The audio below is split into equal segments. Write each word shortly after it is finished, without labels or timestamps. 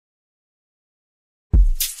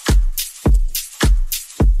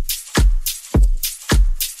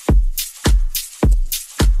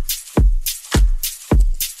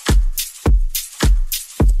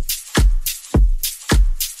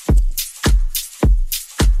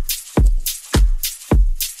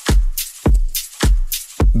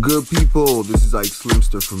Good people, this is Ike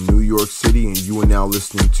Slimster from New York City, and you are now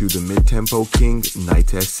listening to the Mid-Tempo King,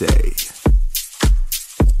 Night Essay.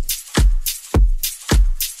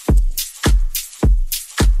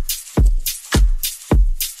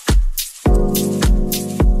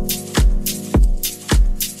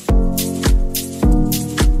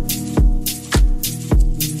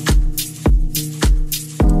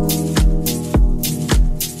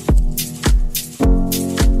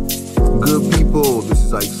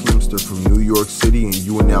 From New York City, and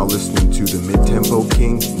you are now listening to the Mid-Tempo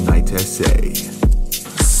King Night Essay.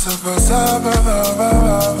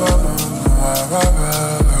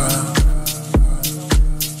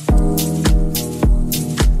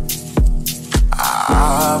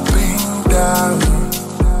 I've been down.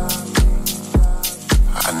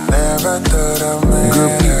 I never thought I made.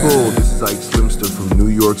 Good people, this is Ike Slimster from New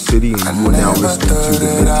York City, and you are now listening to the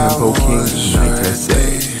Mid-Tempo King Night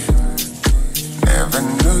Essay. Never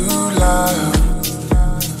knew love,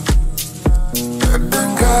 but then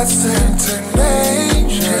God sent an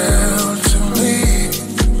angel to me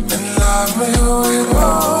and loved me with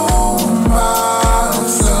all my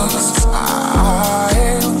souls. I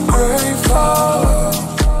am grateful.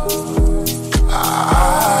 I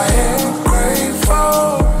am grateful.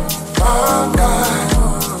 My God,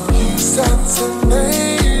 you sent an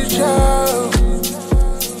angel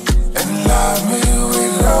and loved me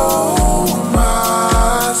with all.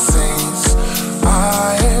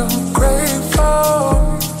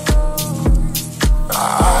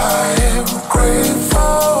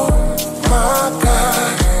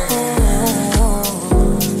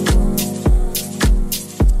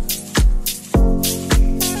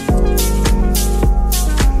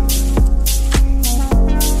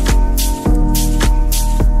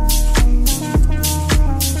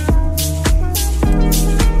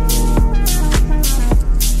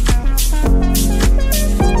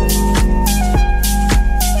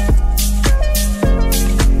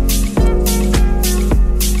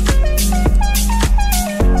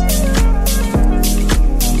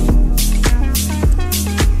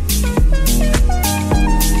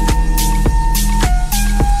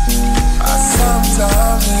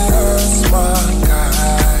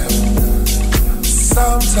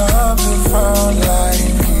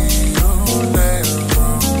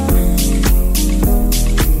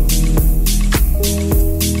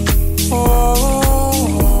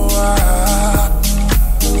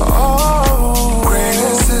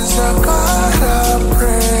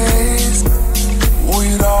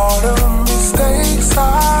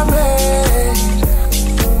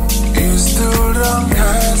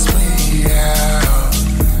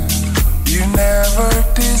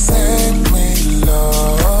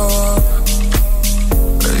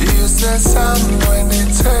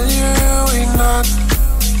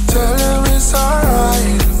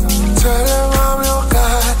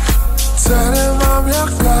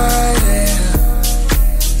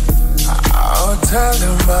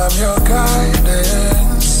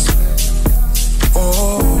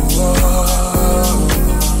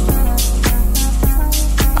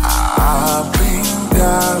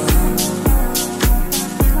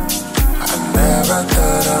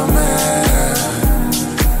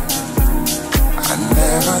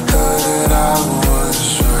 Never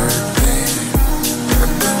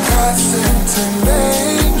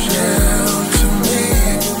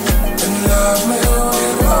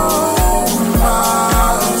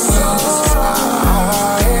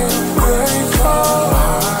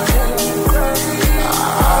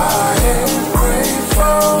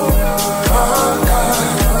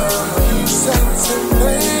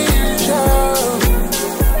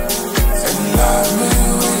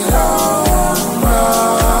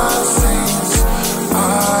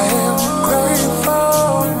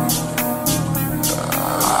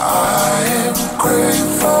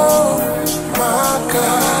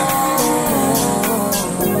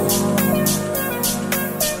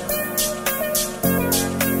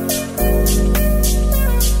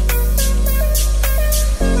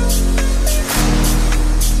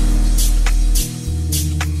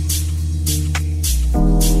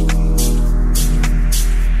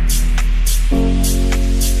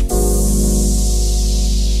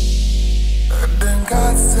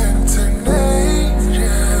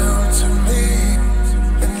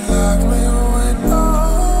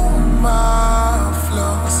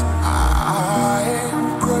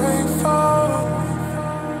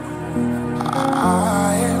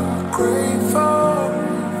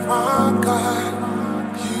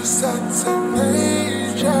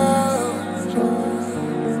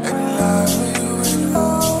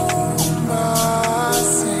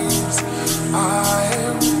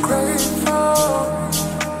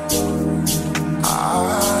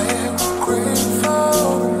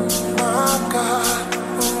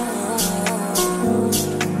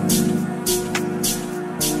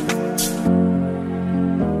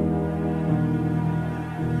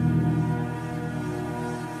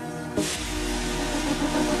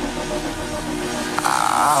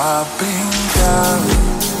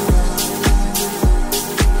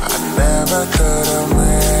never thought I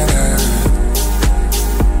made it.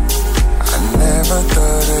 I never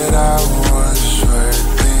thought that I was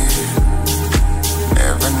worthy.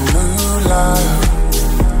 Never knew love.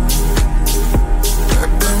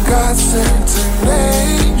 But then God sent an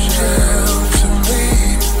angel to me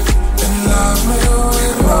and loved me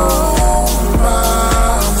with all my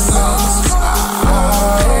thoughts.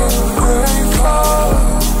 I am grateful.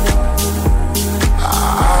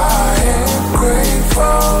 I am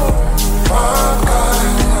grateful. My God,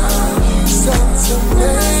 you sent an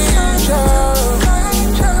angel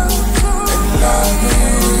and loved me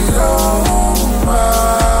with all my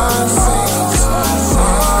sins. I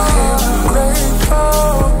am grateful.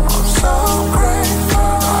 I'm so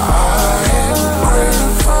grateful. I am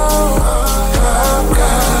grateful. My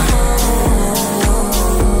God.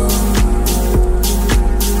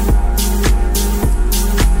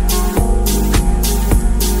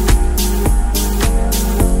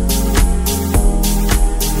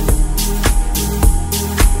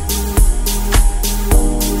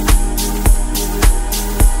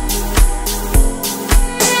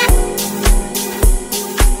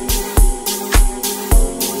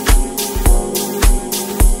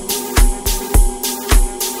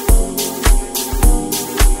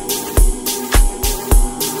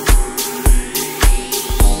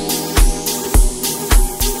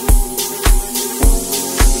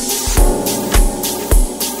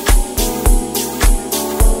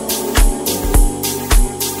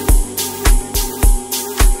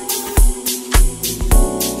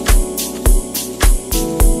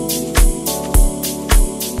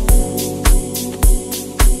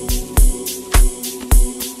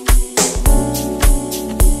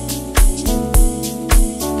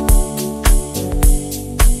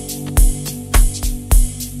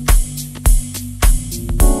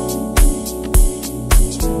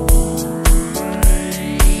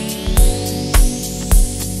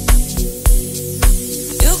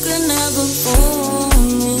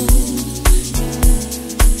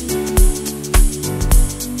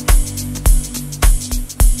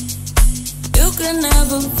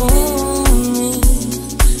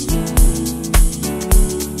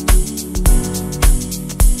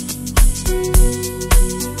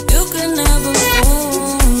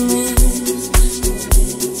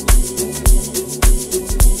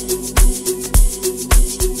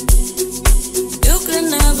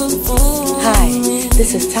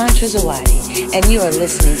 And you are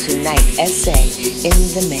listening to Night SA in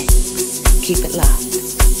the mix. Keep it locked.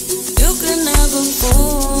 You can never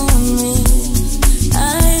fool me.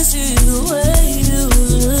 I see the way you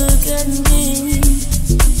look at me.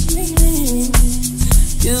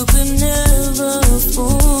 You can never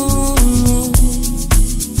fool me.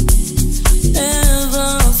 Never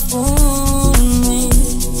fool me.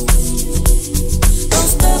 Don't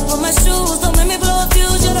step on my shoes, don't make me blow a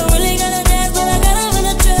fuse. You don't really gotta dance, but I got 'em in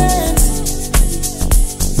a trance.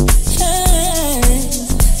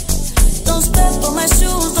 Don't step on my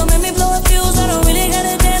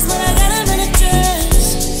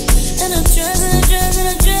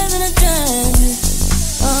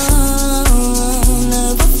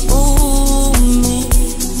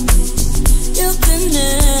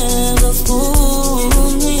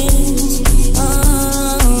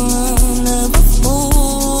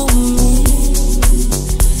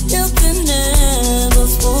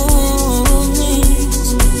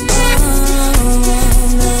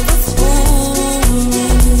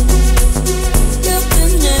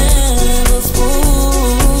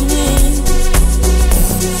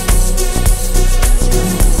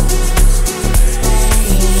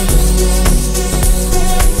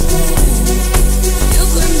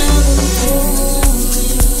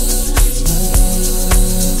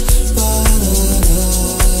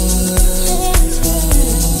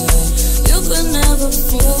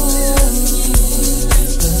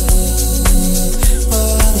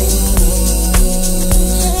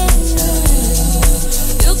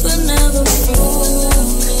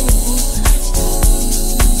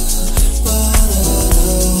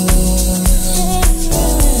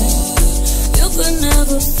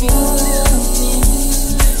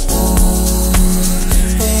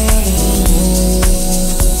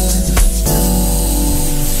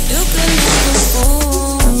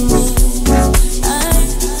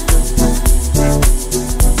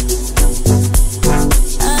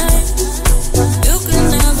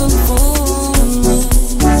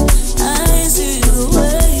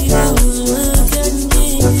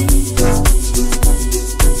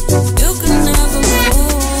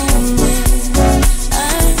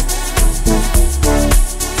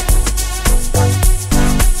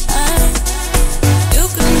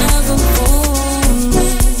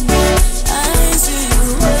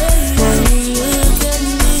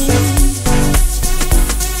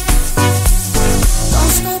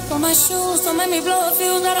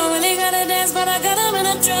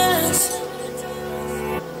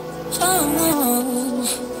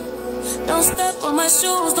don't step on my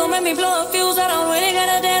shoes, don't make me blow a fuse. I don't really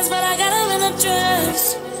gotta dance, but I got 'em in a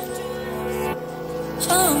dress.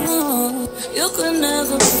 Oh, you could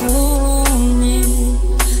never fool me.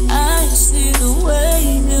 I see the way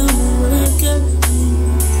you look at me.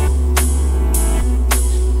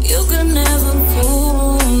 You could never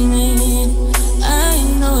fool me. I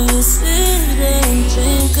know you sit and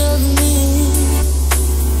think of me.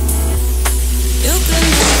 You could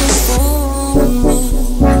never fool me.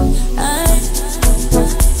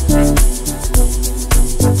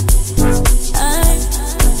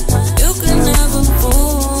 You could never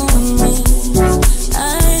fool me.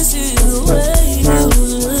 I see the way you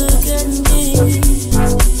look at me.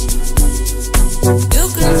 You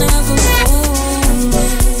could never fool me.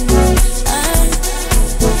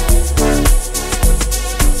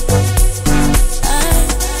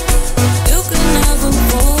 You could never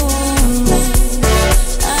fool me.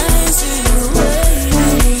 I see the way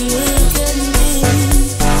you look at me.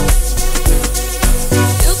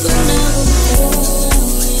 You could never fool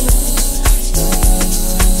me.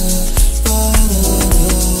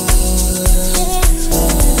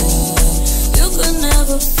 You could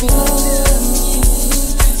never fool me.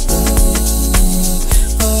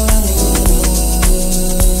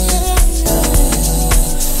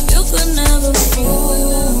 You could never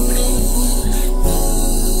fool me.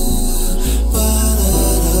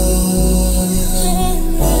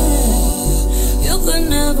 You could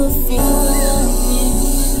never fool me.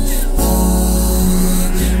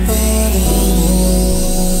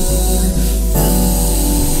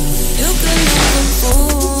 You could never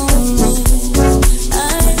fool me.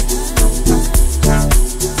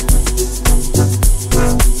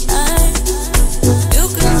 You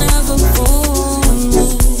could never fool me.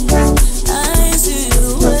 I see the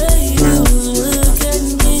way you look at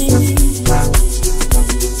me.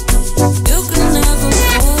 You could never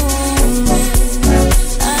fool me.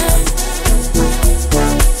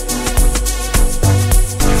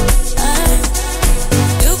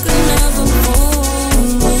 You could never fool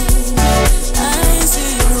me. I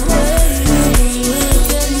see the way you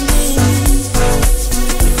look at me.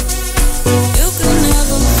 You could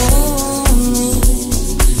never fool me.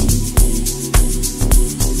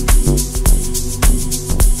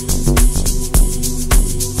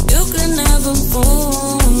 You could never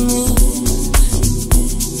fool me.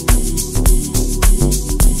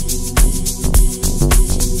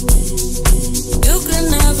 You could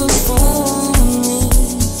never fool me.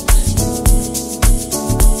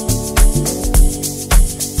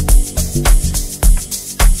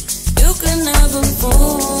 You could never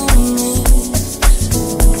fool me.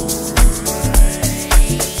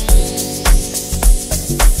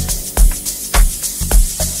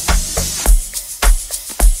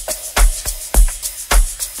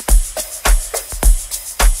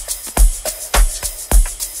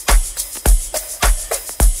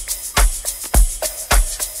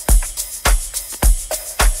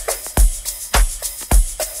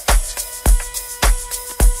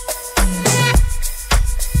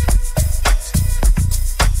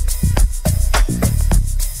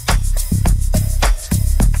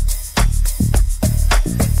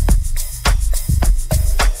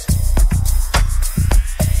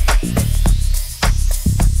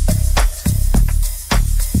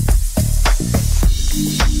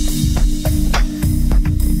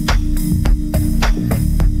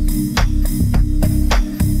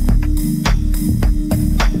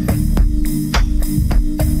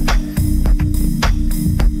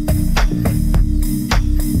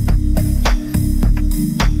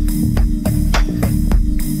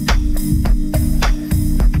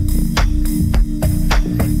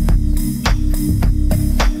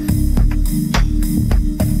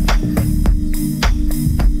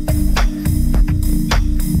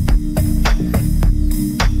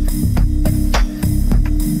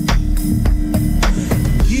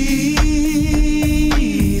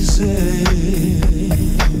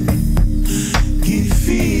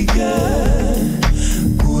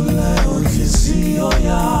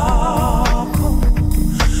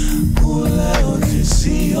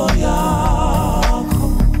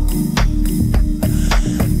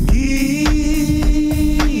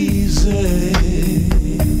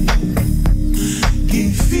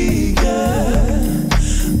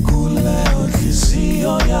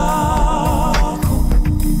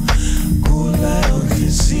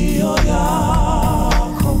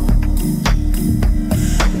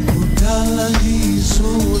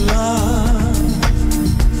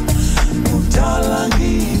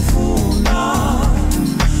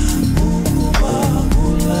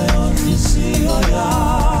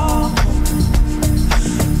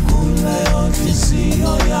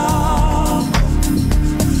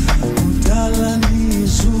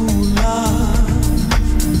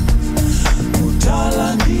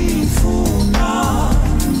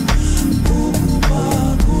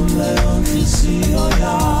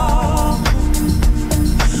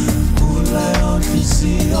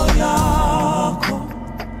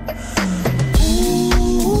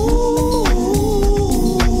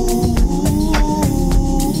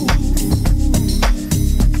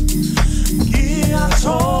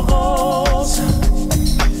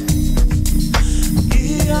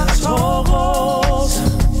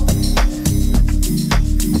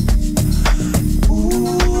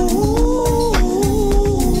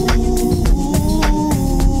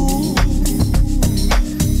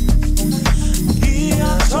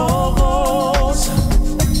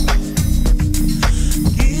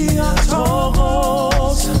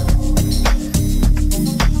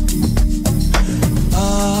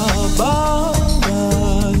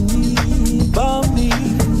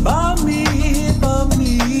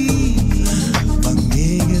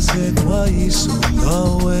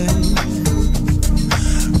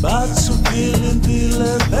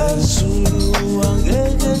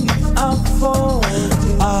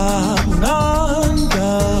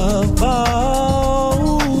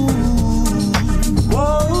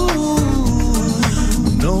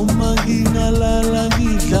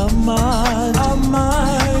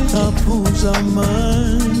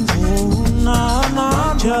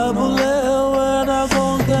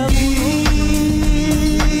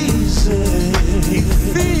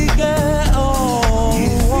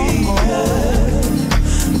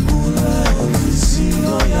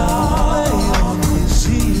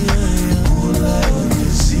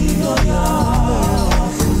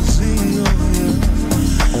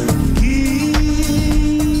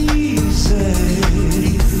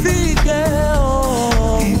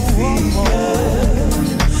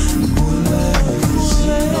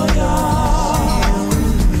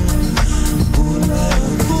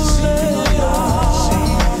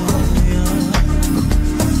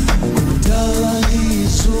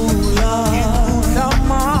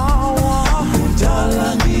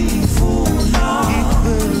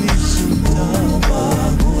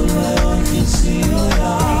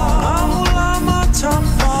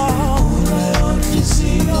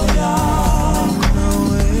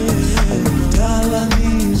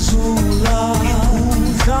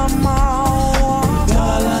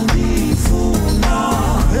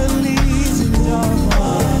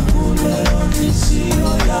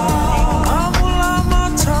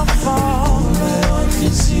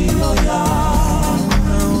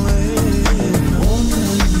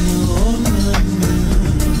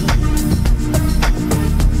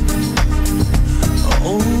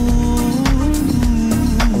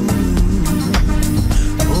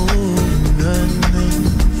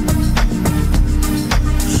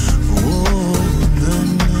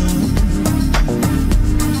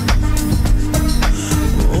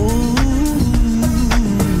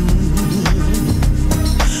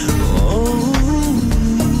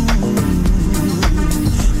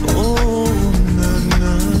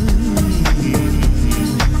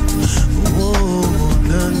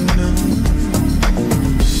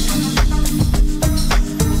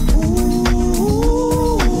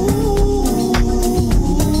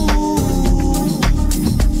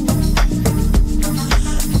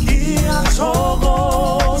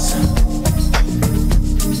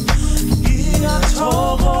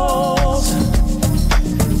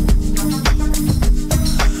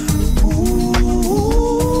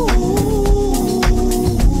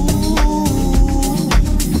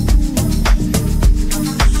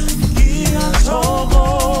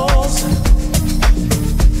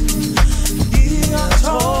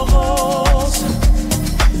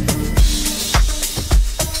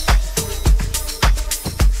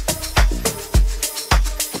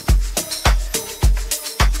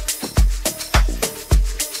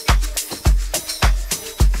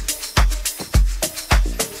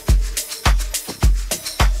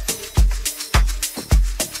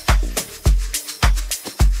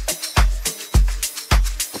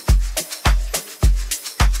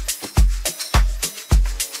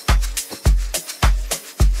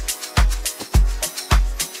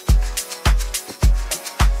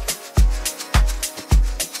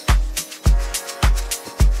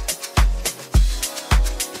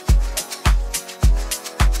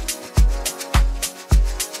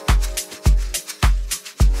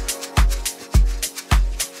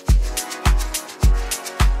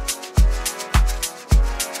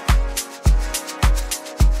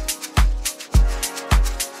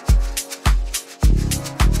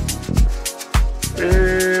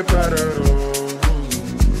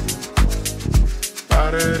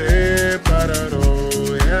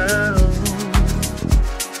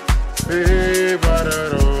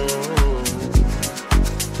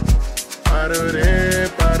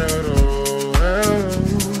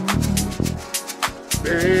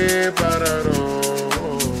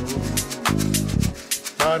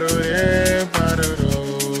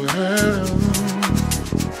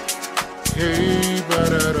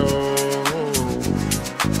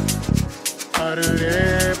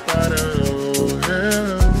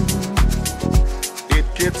 It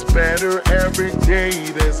gets better every day,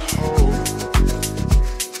 there's hope.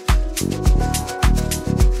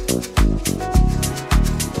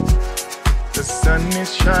 The sun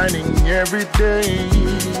is shining every day.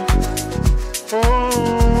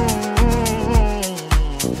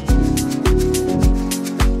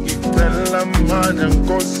 Ngicela mana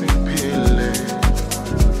Nkosi iphile.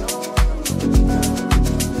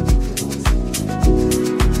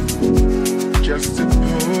 Just to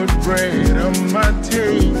put bread on my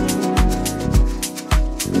table.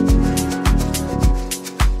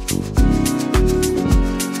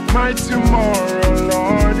 My tomorrow,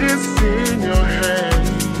 Lord, is in your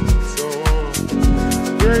hands. Oh,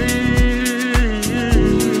 yeah.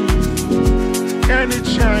 And it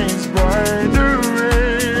shines brighter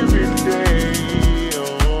every day.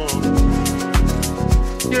 Oh,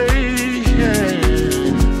 yeah.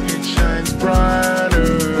 It shines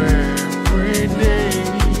brighter every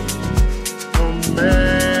day.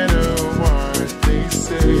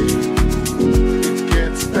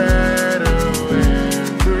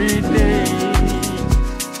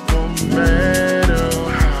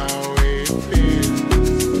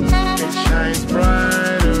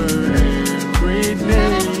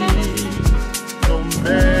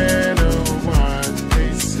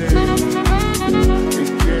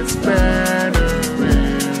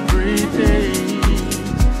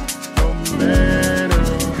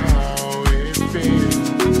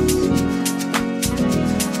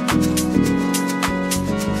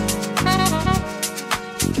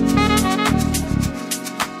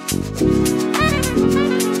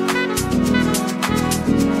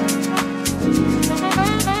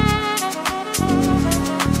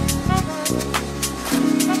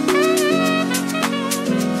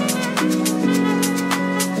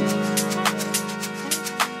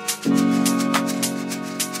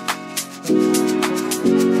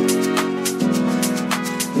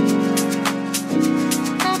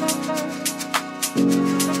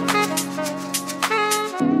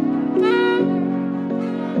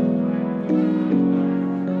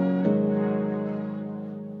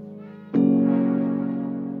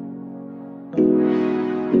 We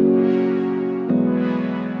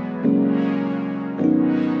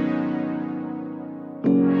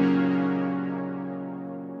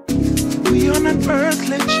on an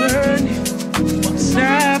earthly journey, one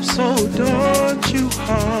step, so don't you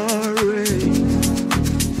hurry.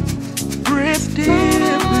 Breathe deep,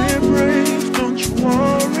 be brave, don't you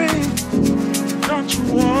worry,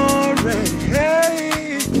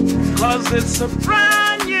 hey, 'cause it's a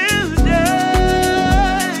brand new day.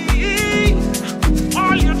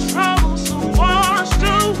 All your troubles are washed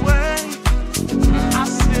away. I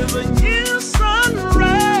see the new sun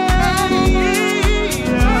ray.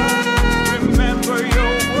 Remember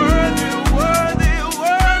you're worthy, worthy,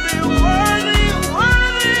 worthy, worthy,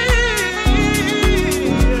 worthy.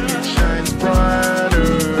 It shines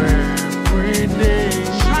brighter every day.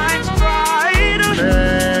 Shines brighter. No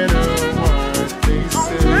matter what they say. No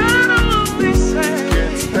matter what they say.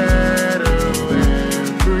 Gets better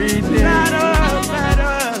every day. Better,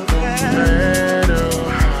 better, better. No matter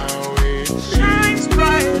how it shines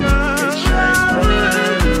brighter. It shines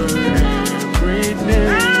brighter every day.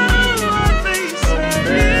 No matter what they say. No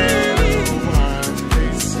matter what they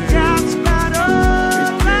say. Gets better,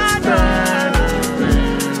 better.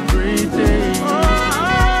 Every day.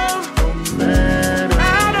 Oh, no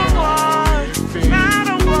matter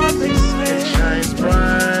what they say. It shines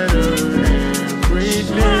brighter every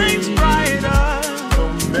day. Shines brighter. No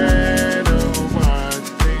matter what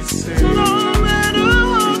they say. No matter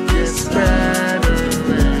what they say. Better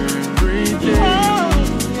every day. Oh,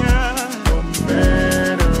 yeah. No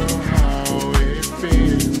matter how it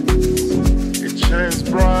feels. It shines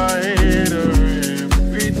brighter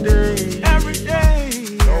every day. Every day.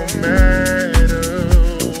 No matter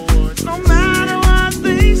what. No matter what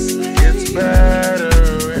they say. It's better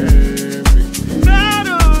every day.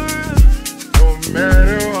 Better. No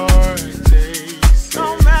matter what they say. No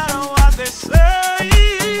matter what they say.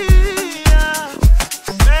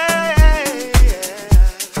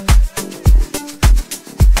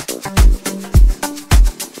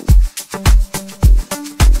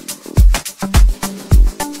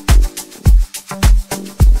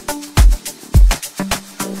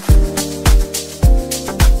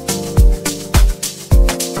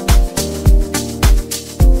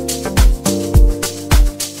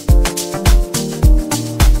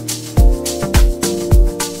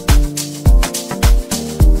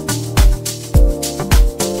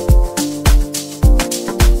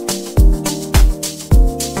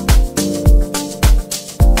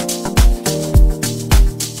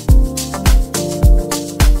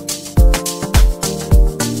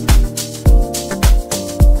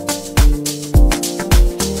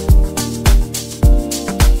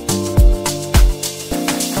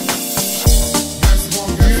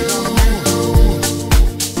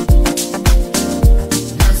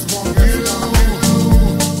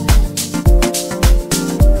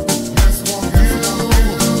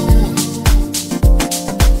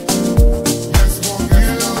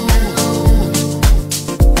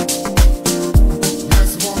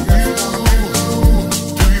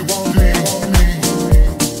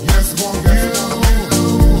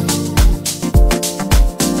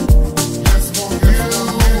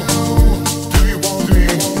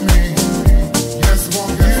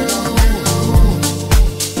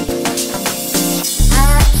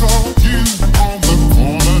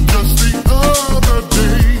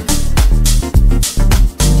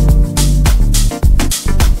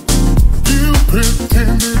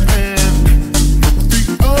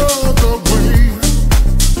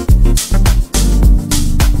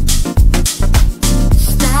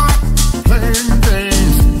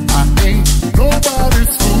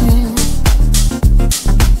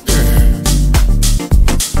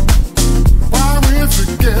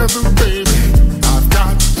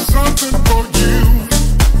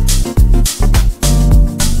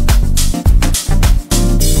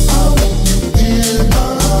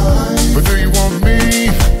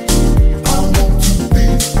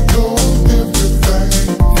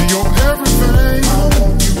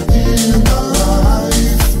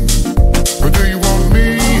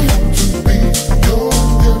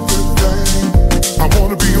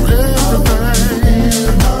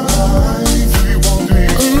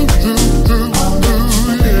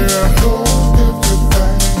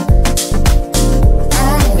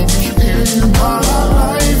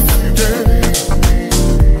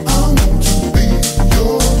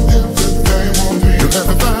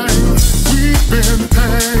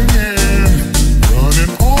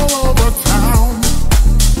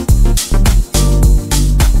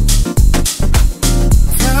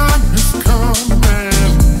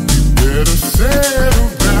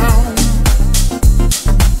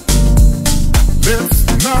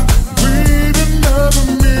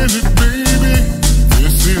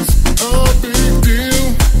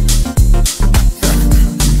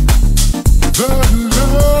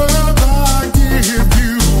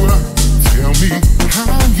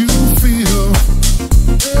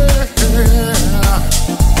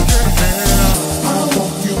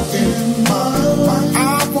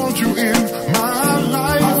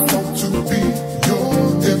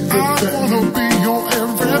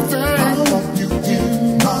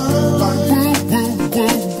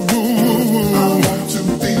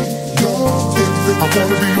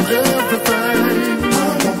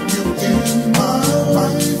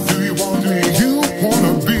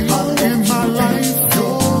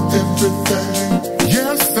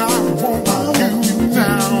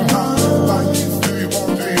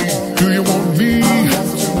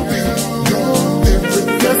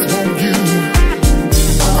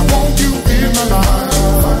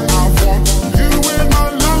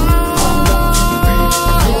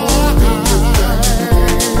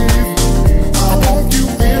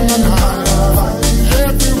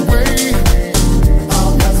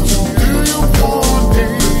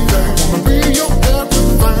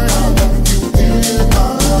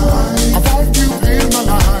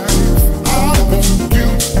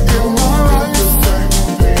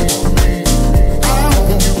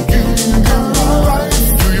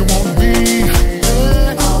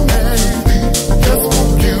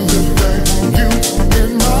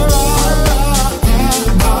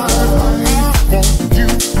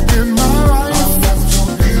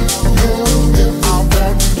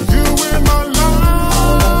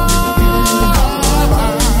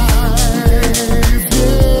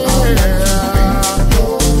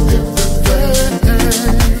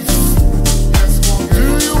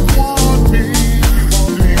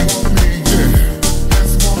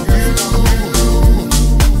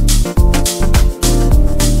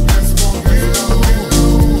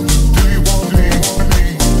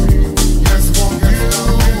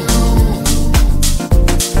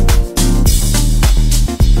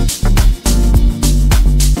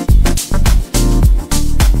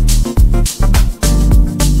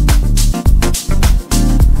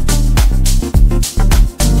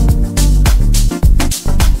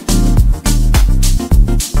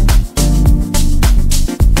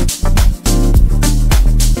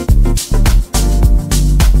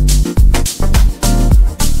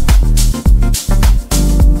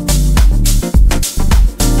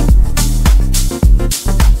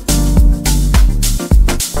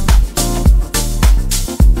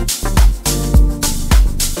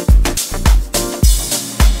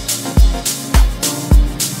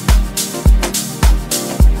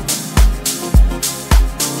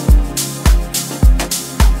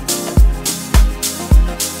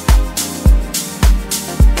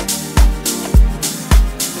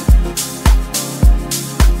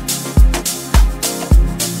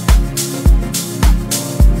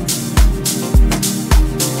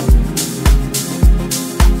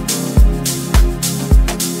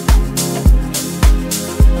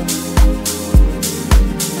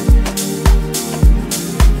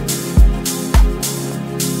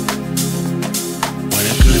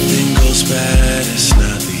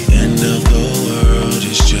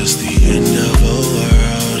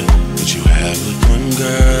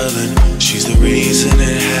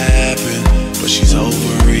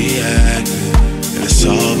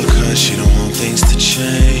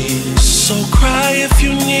 if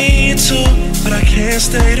you need to, but I can't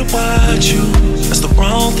stay to watch you. That's the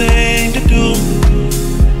wrong thing to do.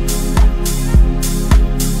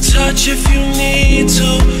 Touch if you need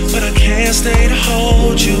to, but I can't stay to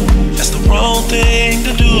hold you. That's the wrong thing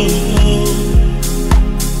to do.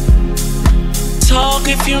 Talk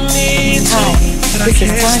if you need to. Hi, this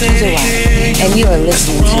is Tshepiso, and you are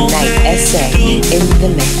listening to Night SA in the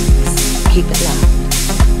mix. Keep it locked.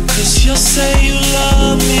 Cause you'll say you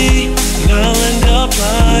love me, and I'll end up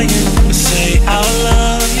lying and say I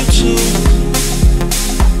love you too.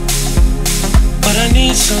 But I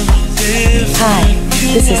need something different. Hi,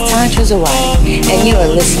 this is Tshepiso, and you are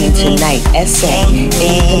listening to Night SA in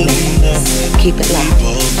the mix. Keep it locked.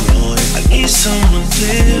 I need someone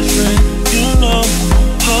different, you know.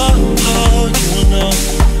 Oh, you know.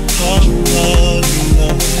 Oh, you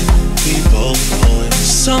know. We both know it.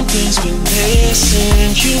 Something's been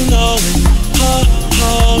missing, you know it.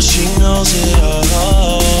 Oh, she knows it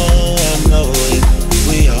all. I know it.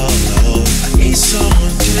 We all know it. I need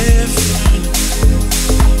someone different.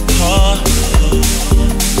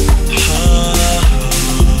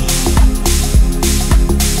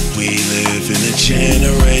 We live in a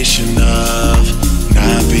generation of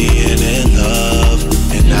not being in love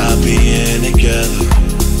and not being together,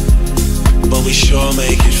 but we sure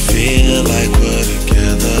make it feel like we're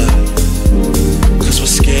together. Cause we're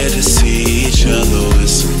scared to see each other with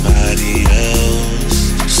somebody else.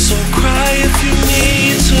 So cry if you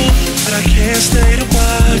need to, but I can't stay to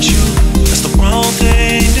watch you. That's the wrong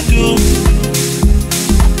thing to do.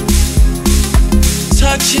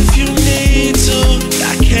 Touch if you need to,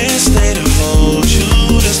 I can't stay to hold you.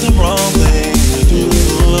 That's the wrong thing to do.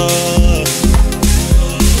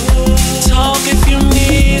 Talk if you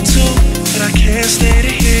need to, but I can't stay to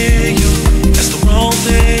hear you. That's the wrong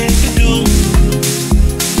thing to do.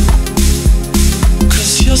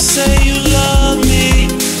 Cause you'll say you love me,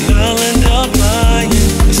 and I'll end up lying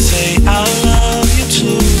and say I love you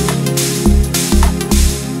too.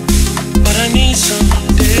 But I need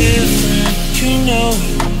something different, you know it.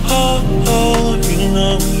 Oh, you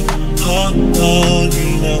know it. Oh, you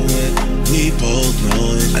know it. We both know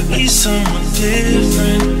it. I need someone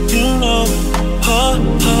different, you know it. Oh,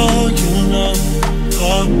 you know it.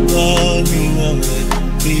 Oh, you know it.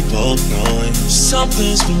 We both know it.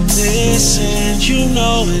 Something's been missing, you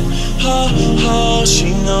know it. Oh, she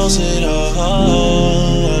knows it all.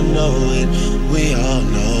 I know it. We all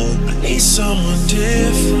know it. I need someone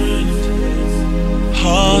different.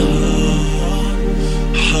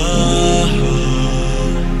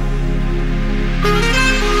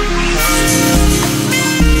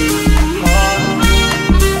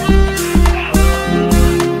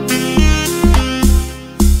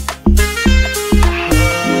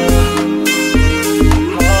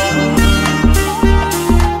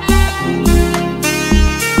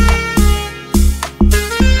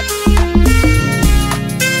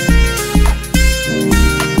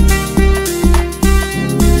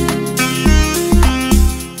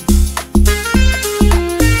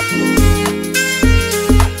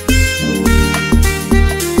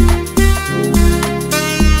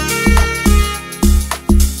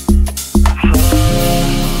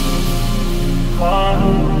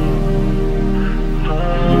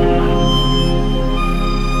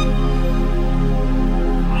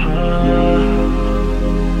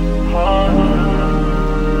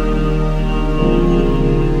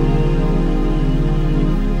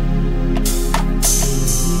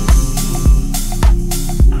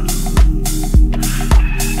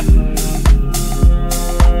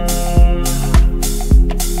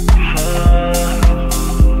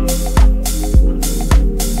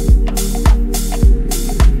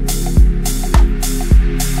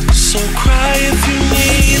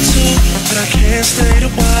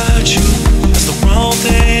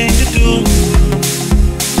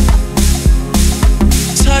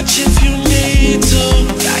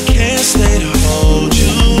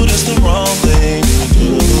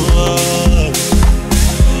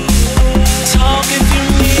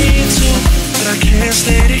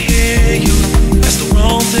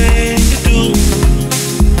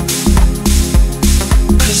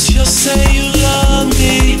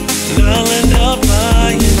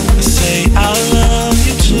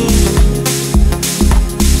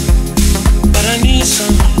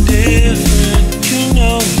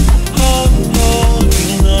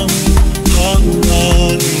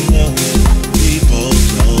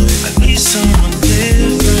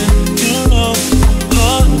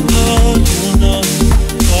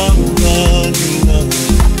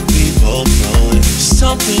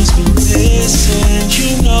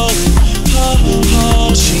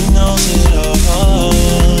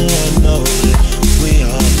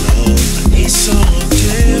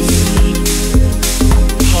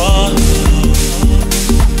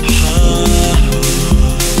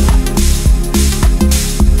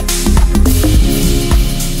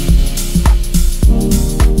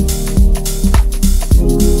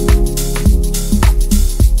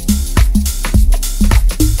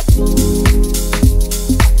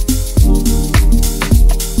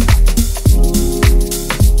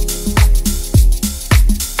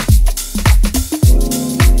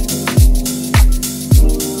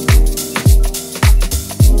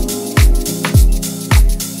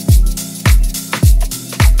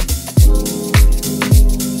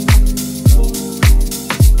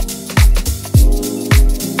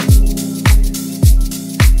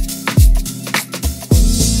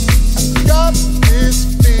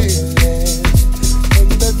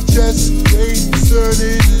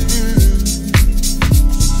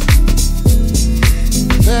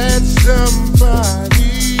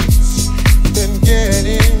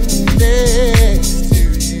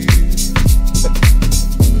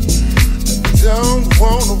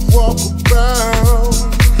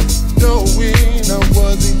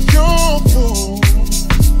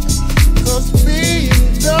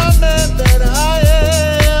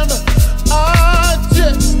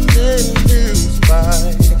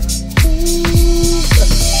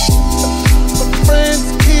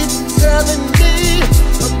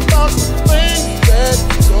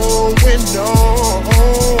 going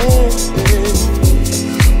on, baby.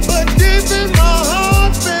 But deep in my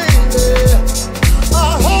heart, baby,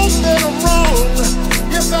 I hope that I'm wrong.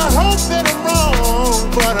 Yes, I hope that I'm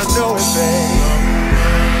wrong, but I know it, babe.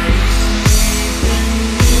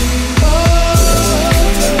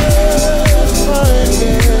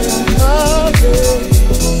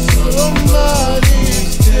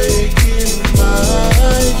 Somebody's taking my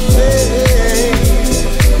place,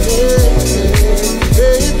 baby,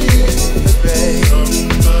 baby.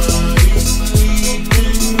 Somebody's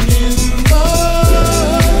sleeping in my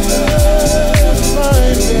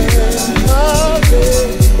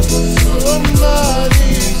bed,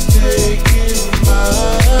 Somebody's taking my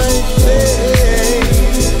place,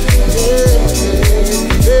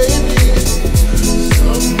 baby.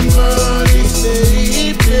 Somebody's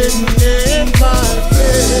sleeping in my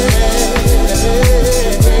bed,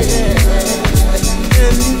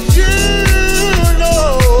 and you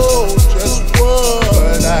know just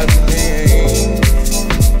what I mean.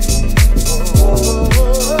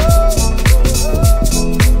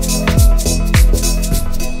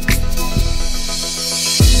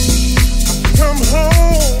 Come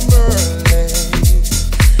home early,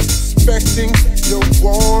 expecting your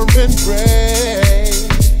warm embrace.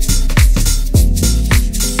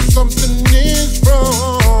 Something is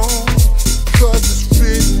wrong, 'cause it's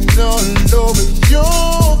written all over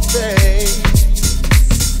your face.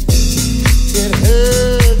 It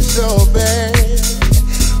hurts so bad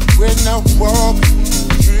when I walk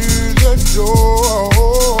through the door.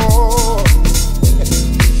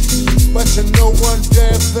 But you know one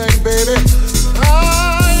damn thing, baby, I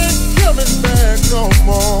ain't coming back no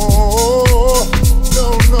more. No,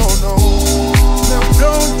 no, no. Now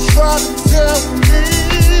don't try to tell me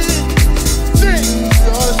things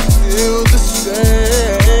are still the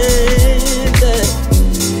same, yeah.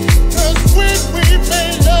 'Cause when we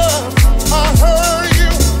made love, I heard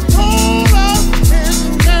you call out his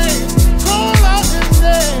name, call out his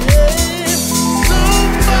name.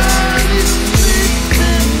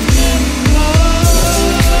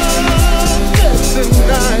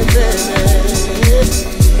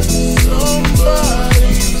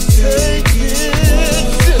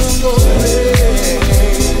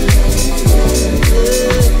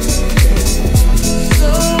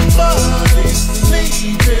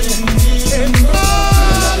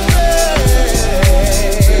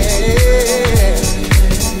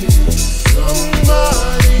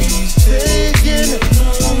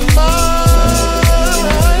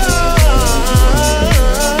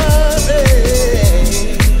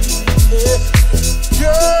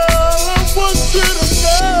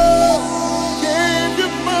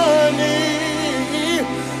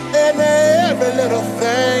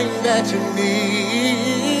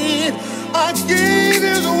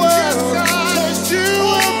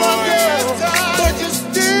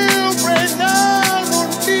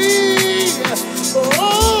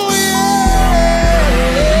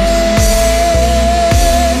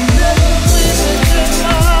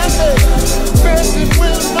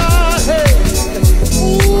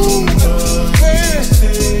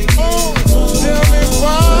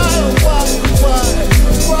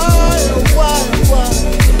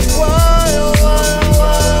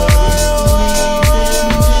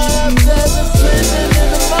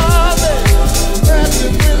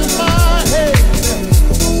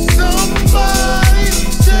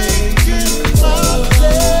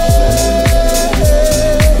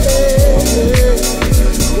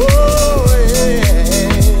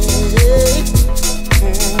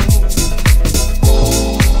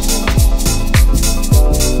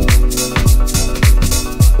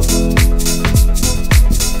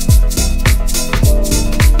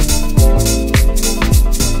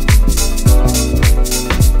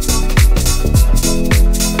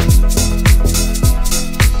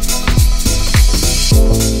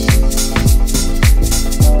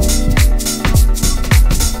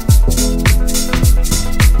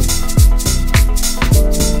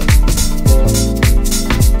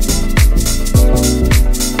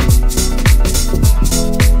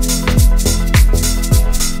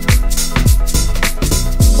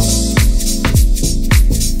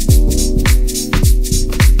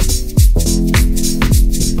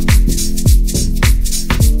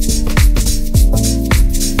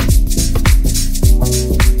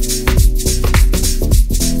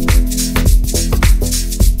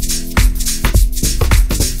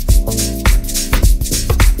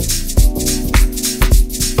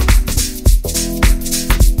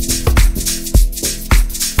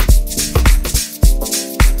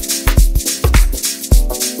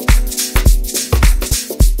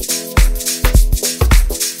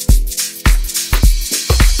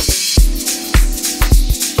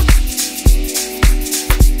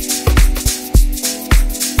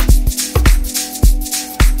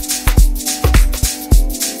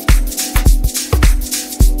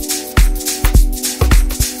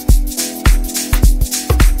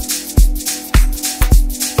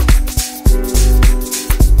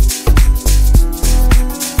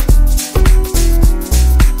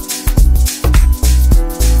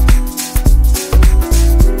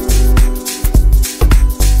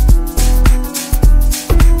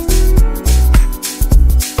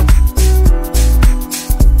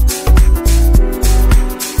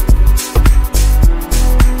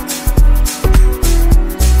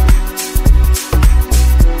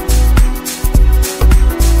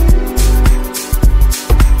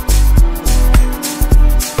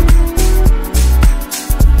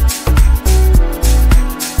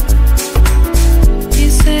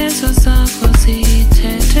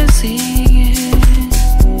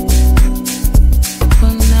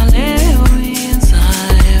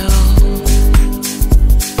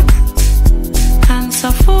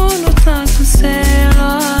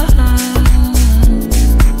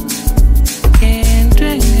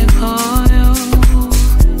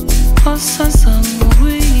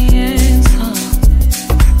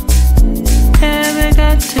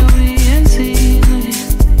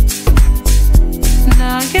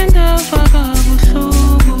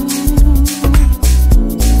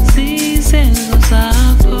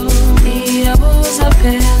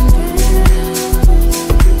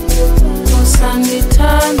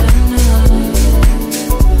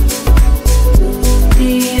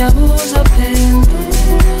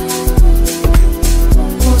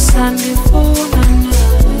 usandifuna na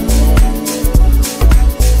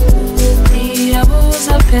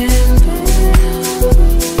ndiyabuza phendula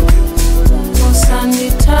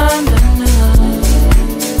usandithanda na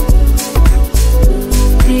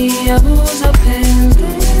ndiyabuza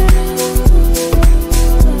phendula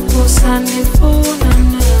usandifuna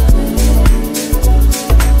na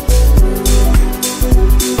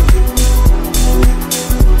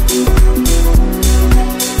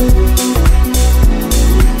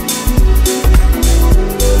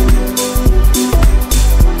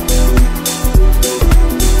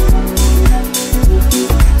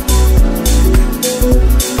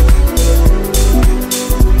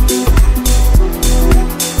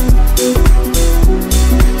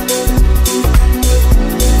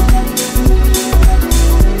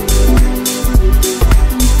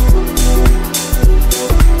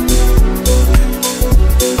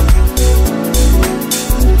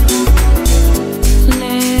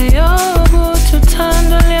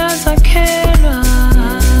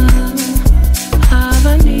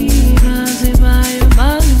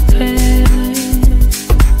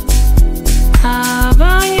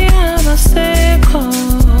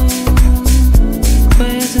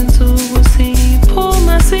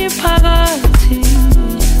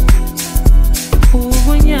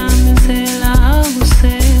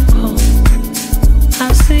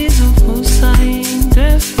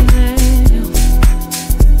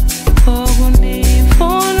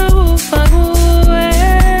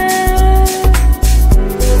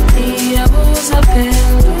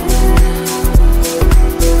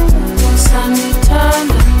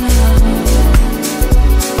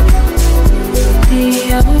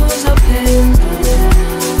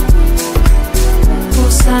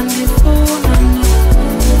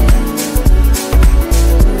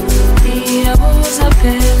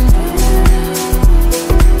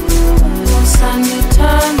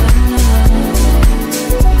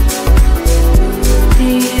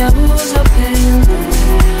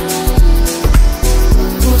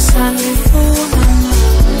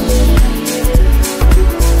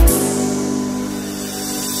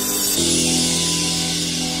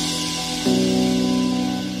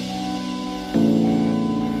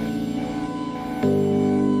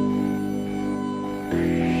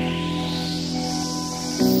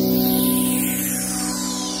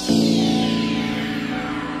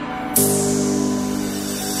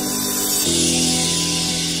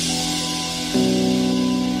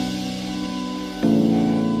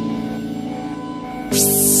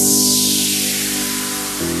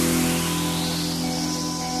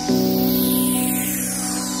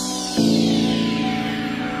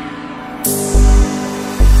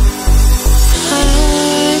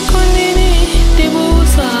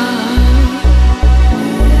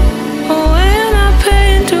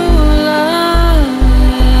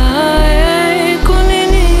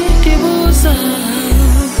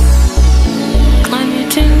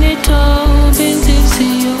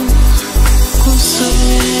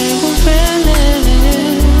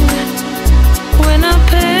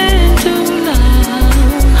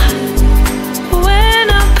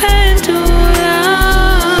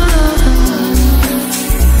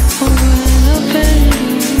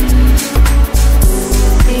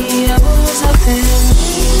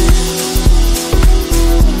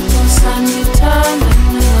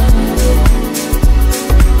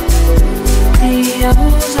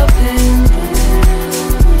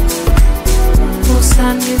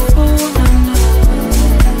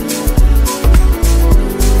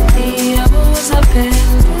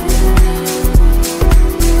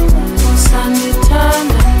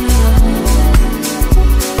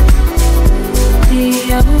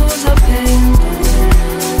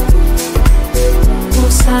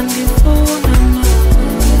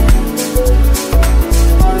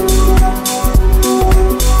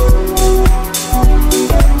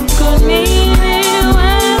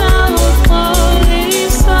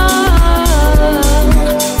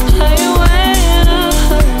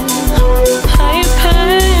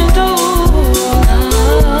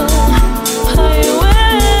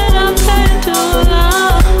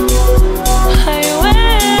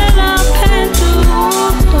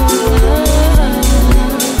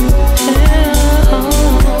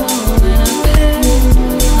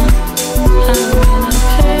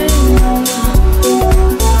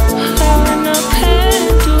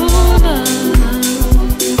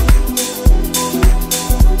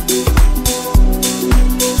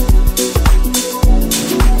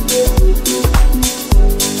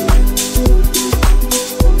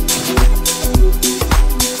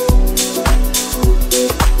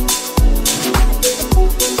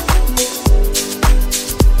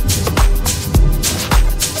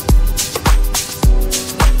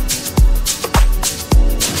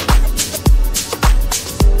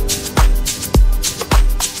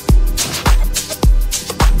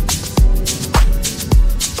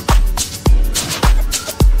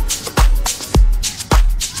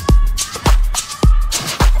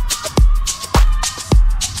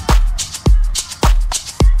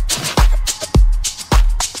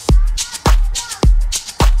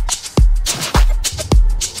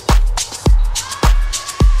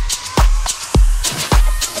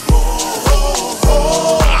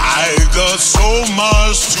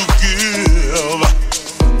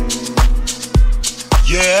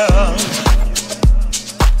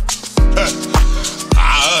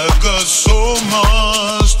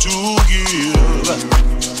much to give.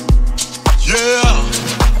 Yeah.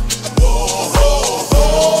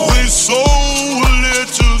 With so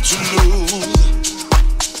little to lose.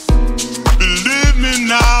 Believe me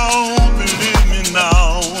now.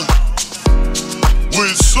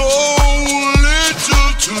 With so little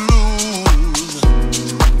to lose.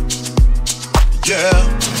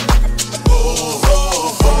 Yeah.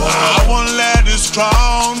 I won't let this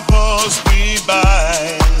crown pass me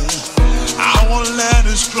by. I won't let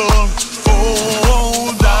this crown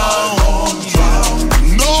fall down.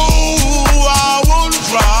 No, I won't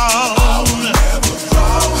drown.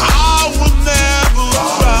 I will never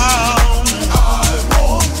drown.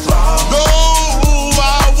 No,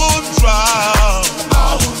 I won't drown.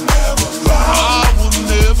 I will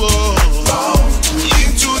never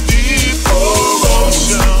into deep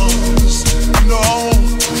oceans. No,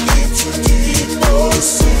 into deep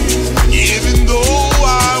oceans. Even though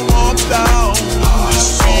I walk down the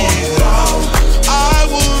sea, I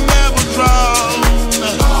will never drown.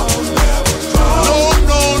 No,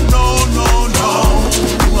 I won't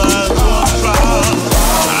drown.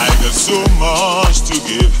 I got so much to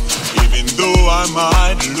give, even though I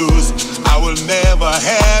might lose. I will never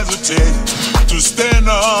hesitate to stand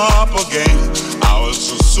up again. I was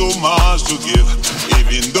so much to give,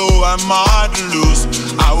 even though I might lose.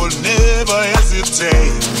 I will never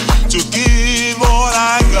hesitate to give all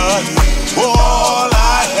I got, all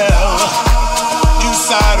I have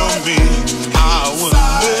inside of me. I will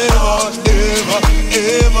never,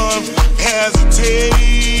 ever hesitate.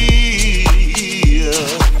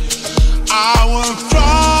 I will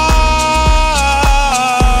try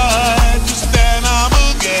to stand up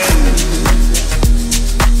again.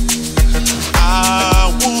 I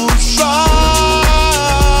will try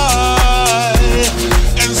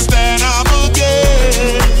and stand up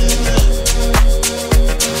again.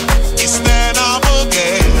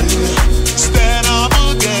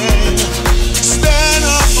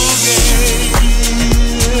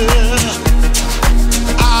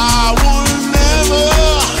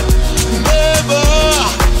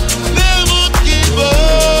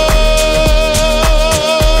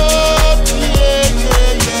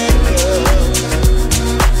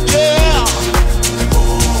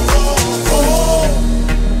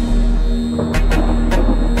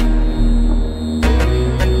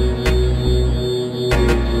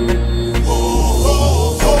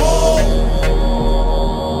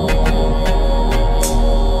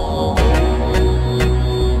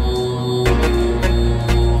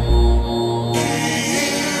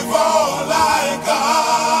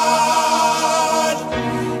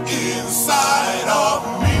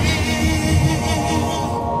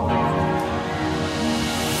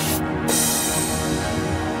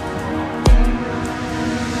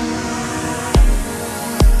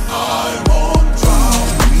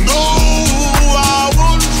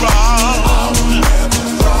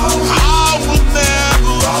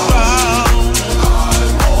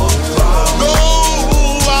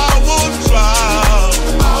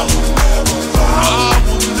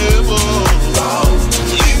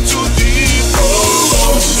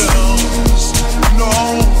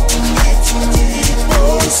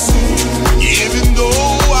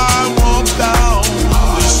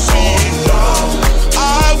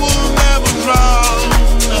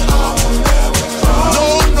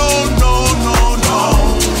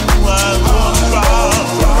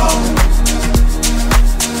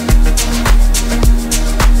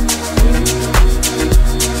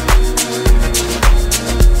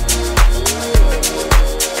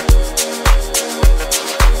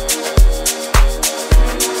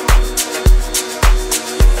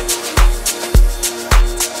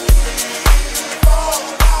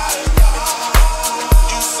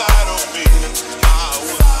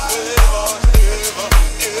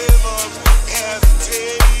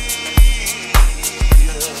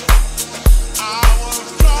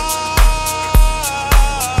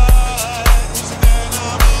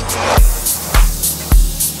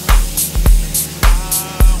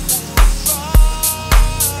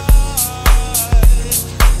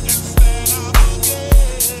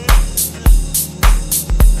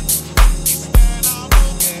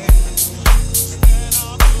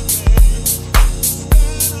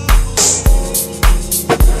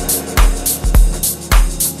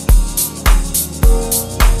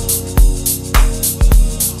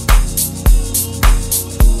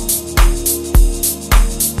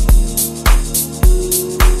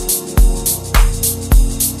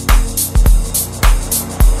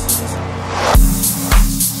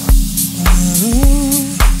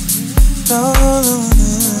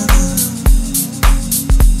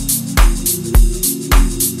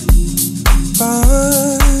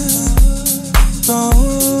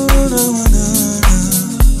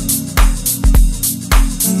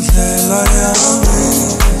 Indlela yami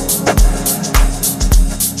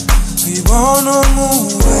ngibona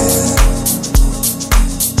Nguwe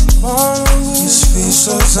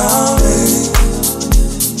isifiso zami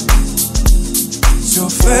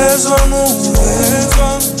siyofezwa Nguwe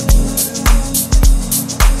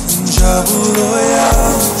injabulo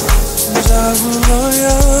yami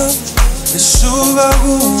isuka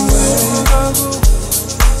Kuwe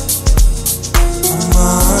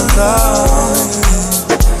amandla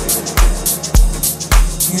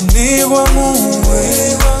nginikwa Nguwe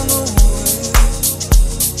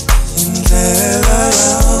indlela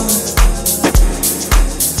yami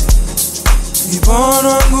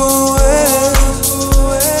ngibonwa Nguwe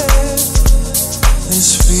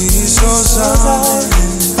isifiso sami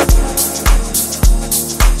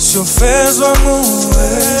siyofezwa Nguwe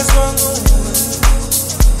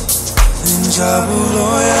injabulo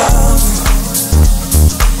yami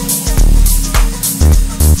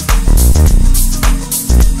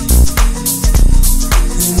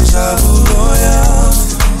injabulo yami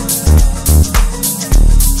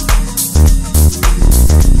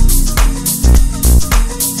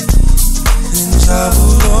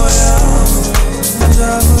injabulo yami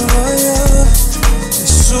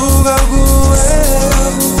isuka Kuwe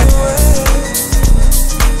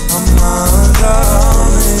amandla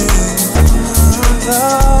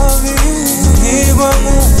ngikwa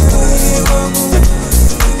Nguwe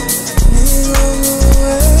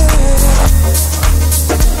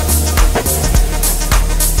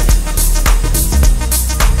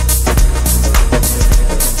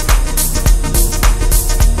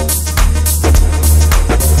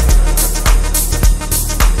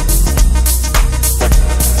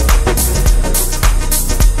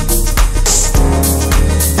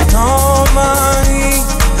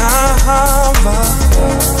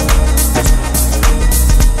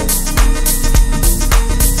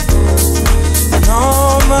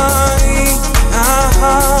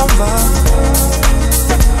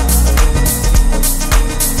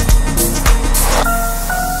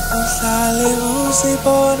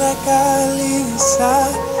usibonakalisa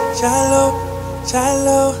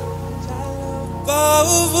jalo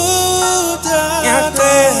bawuvuta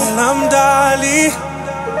ngiyacela mdali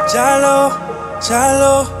jalo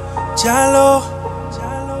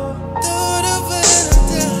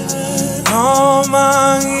noma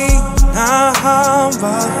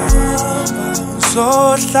ngingahamba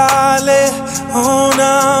sohlale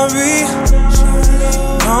unami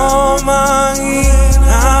noma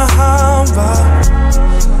ngingahamba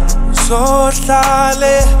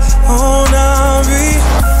sohlale unami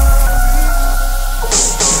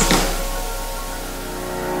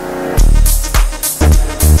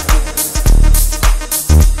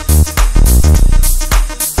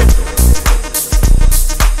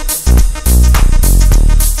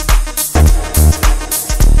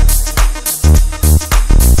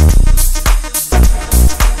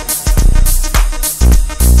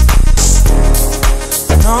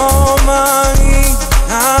noma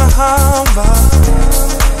ngingahamba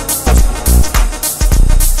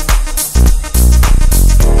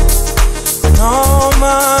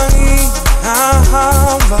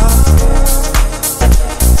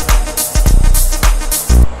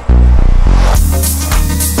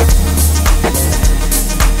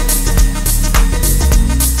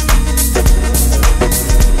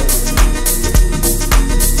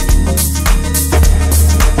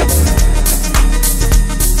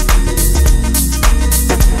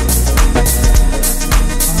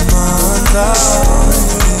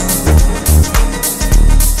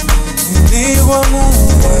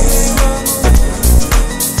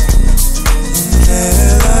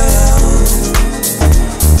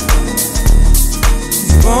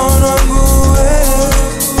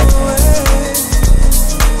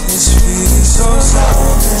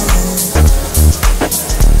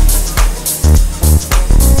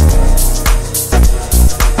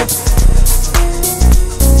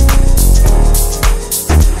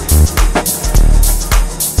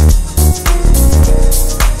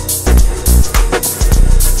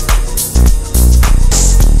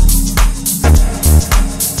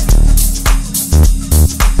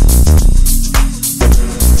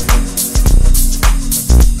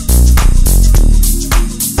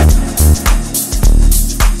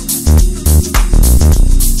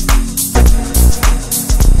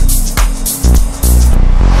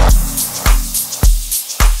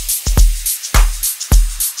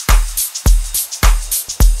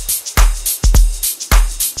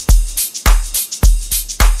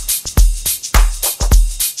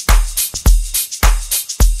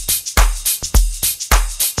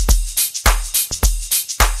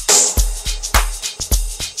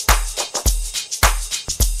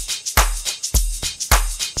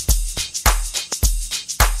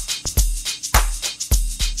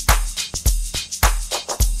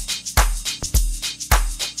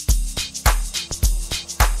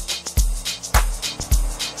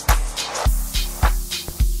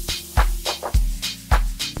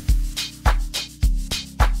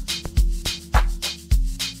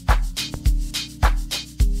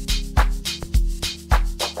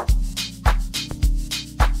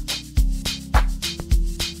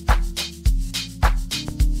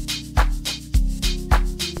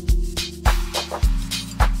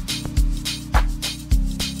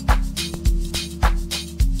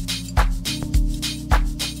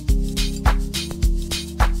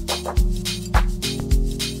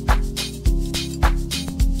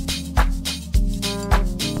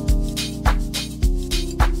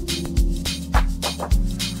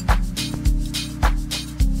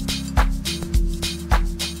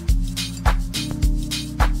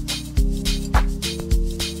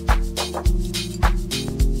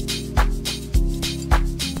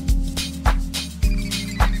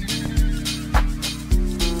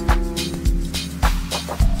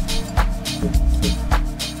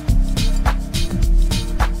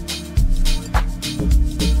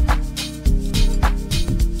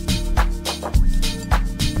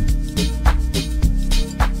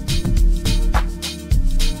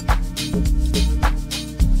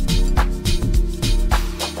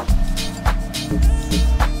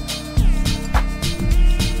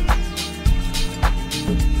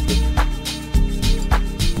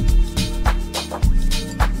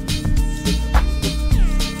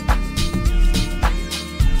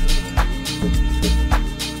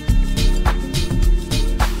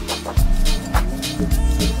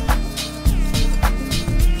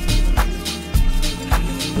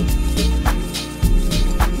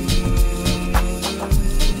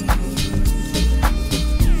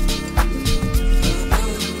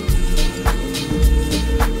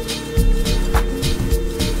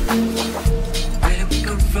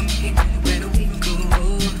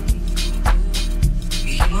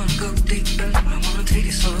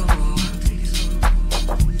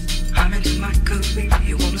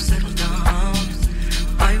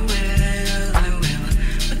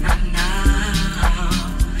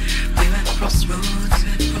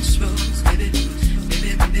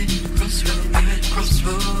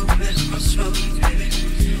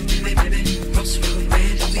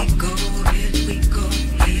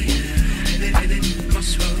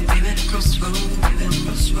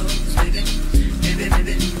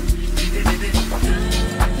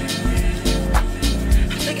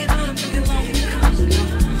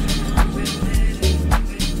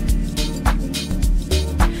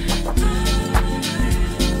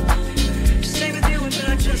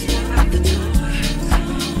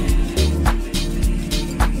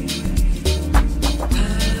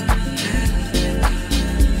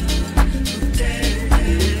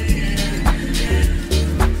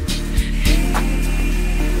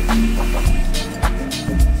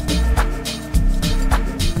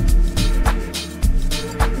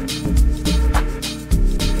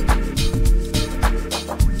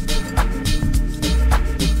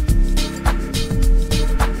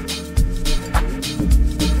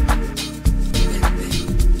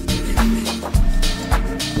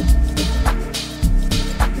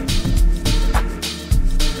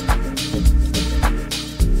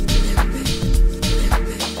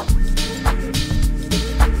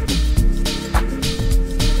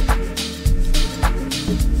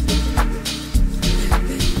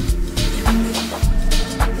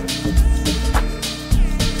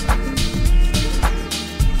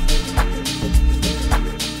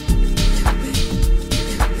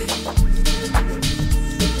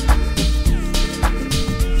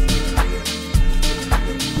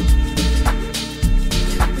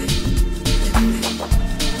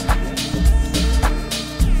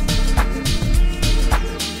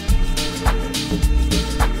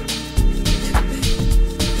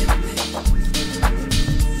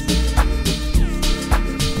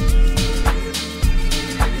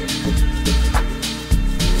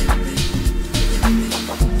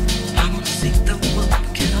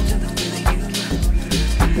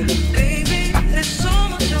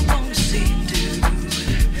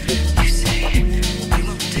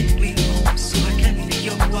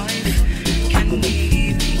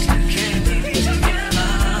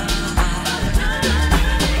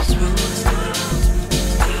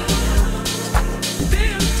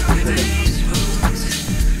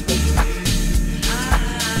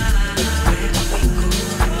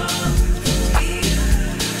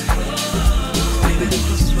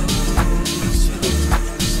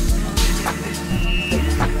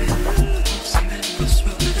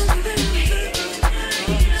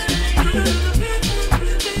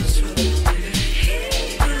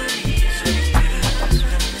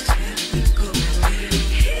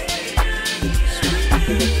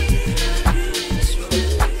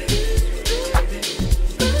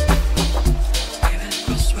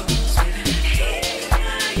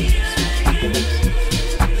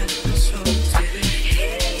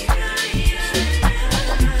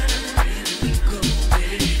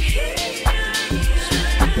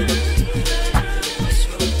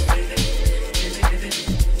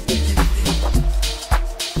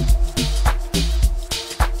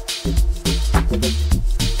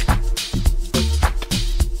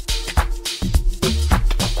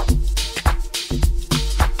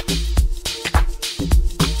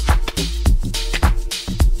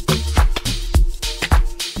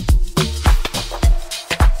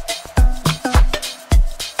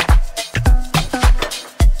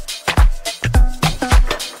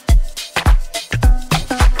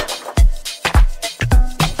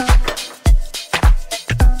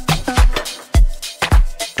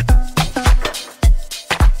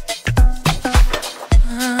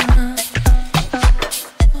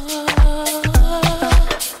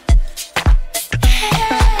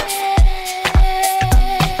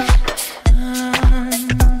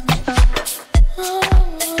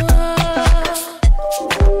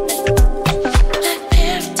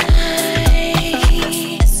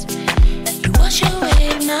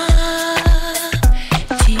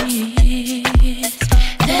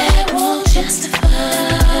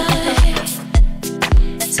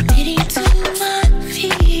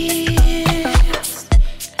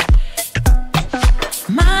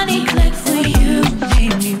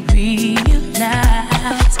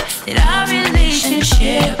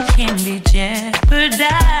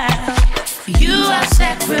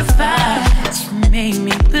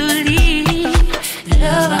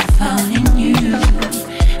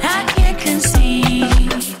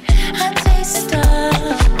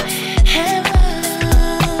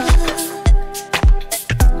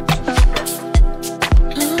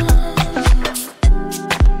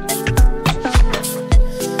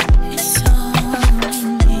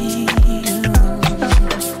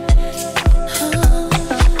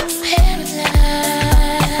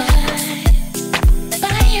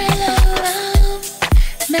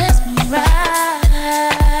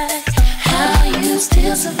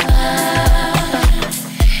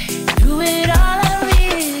Through it all I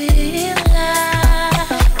realized,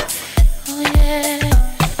 oh yeah,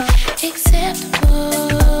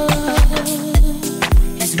 acceptable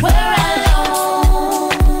is where I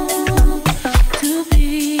long to be.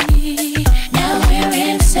 Now we're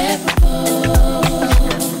inseparable.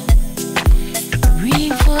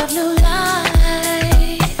 Bring forth new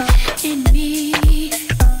life in me.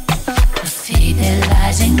 The faith that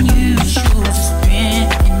lies in you shows a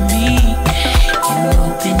strength in me.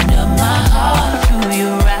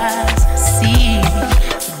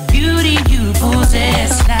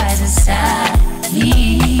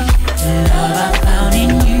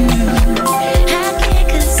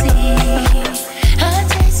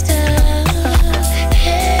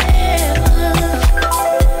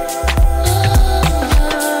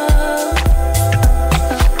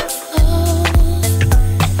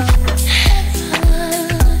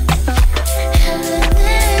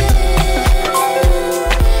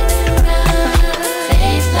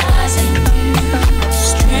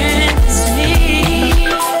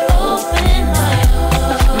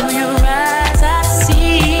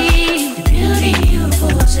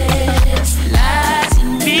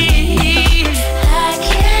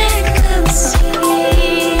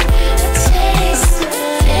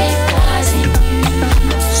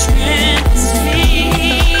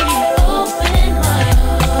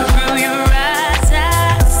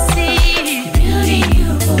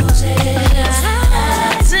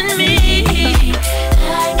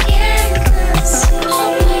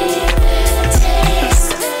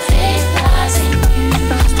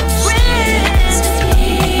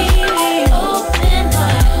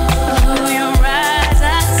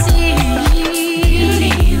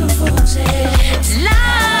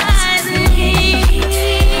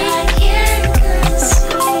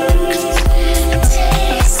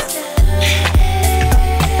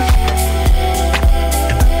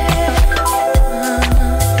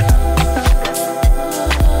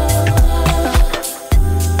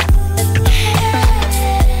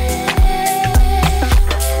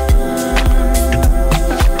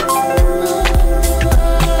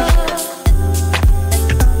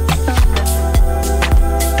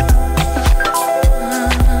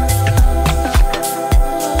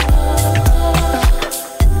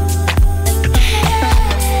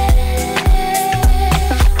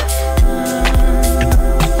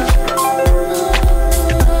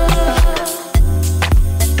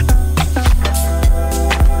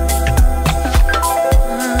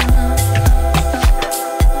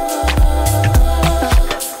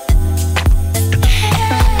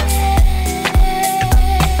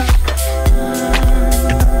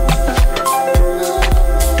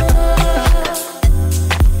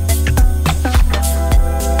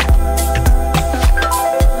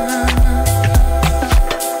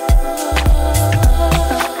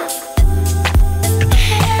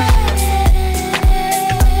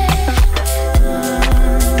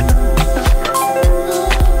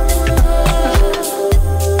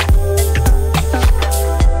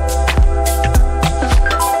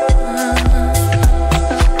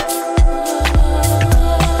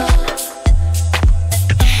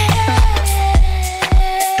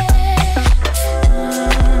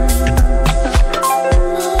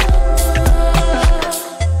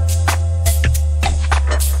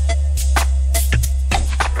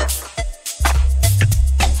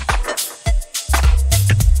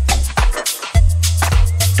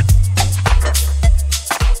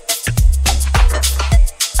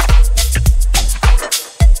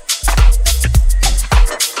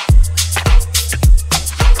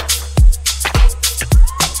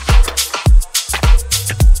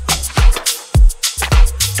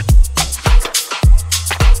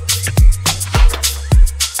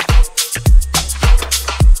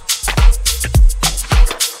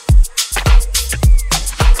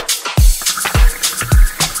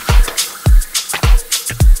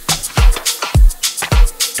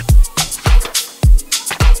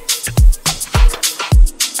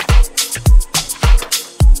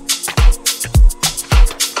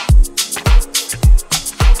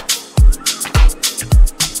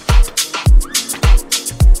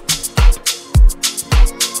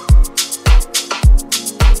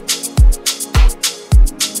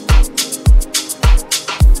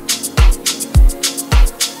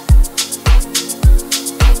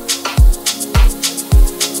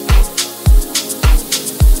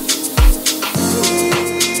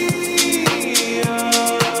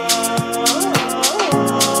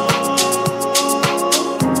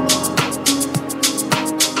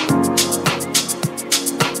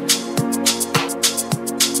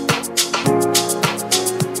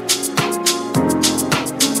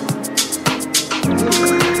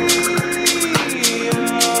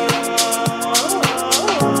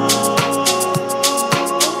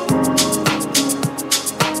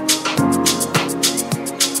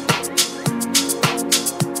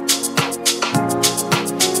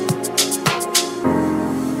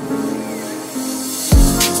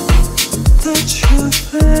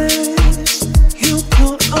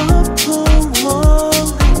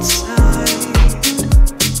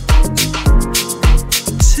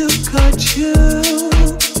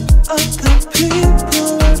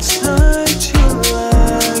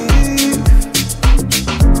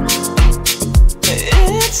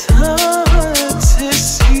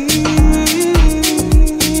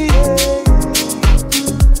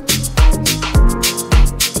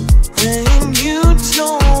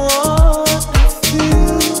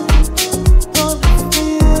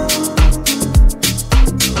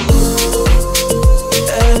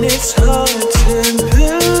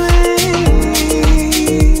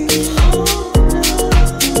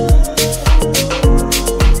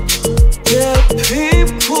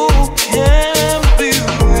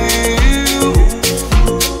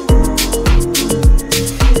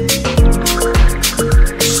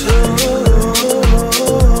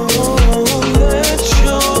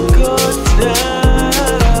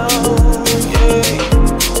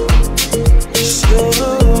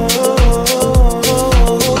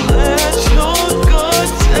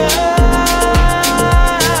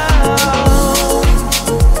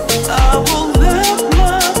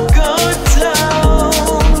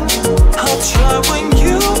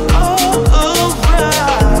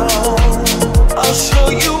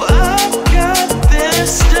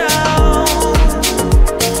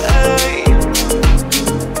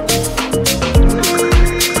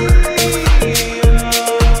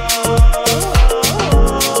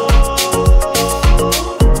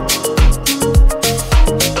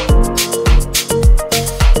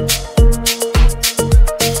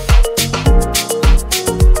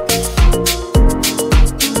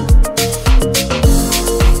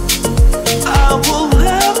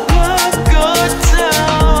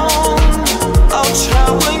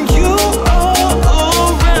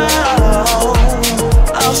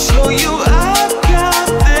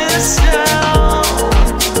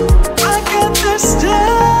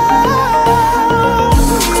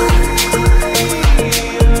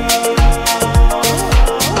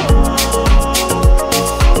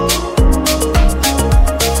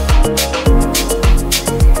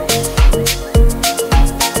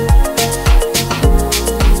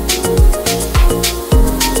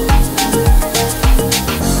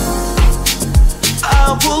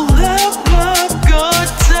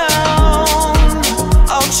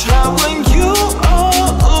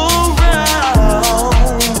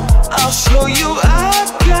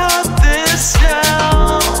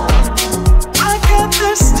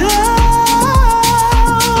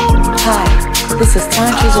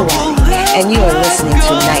 And you are listening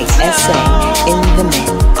to Night S.O.N in the mix.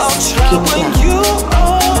 KingTouch.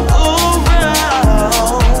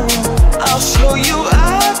 I'll show you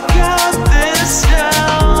I got this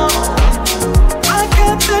down. I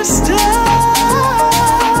got this down.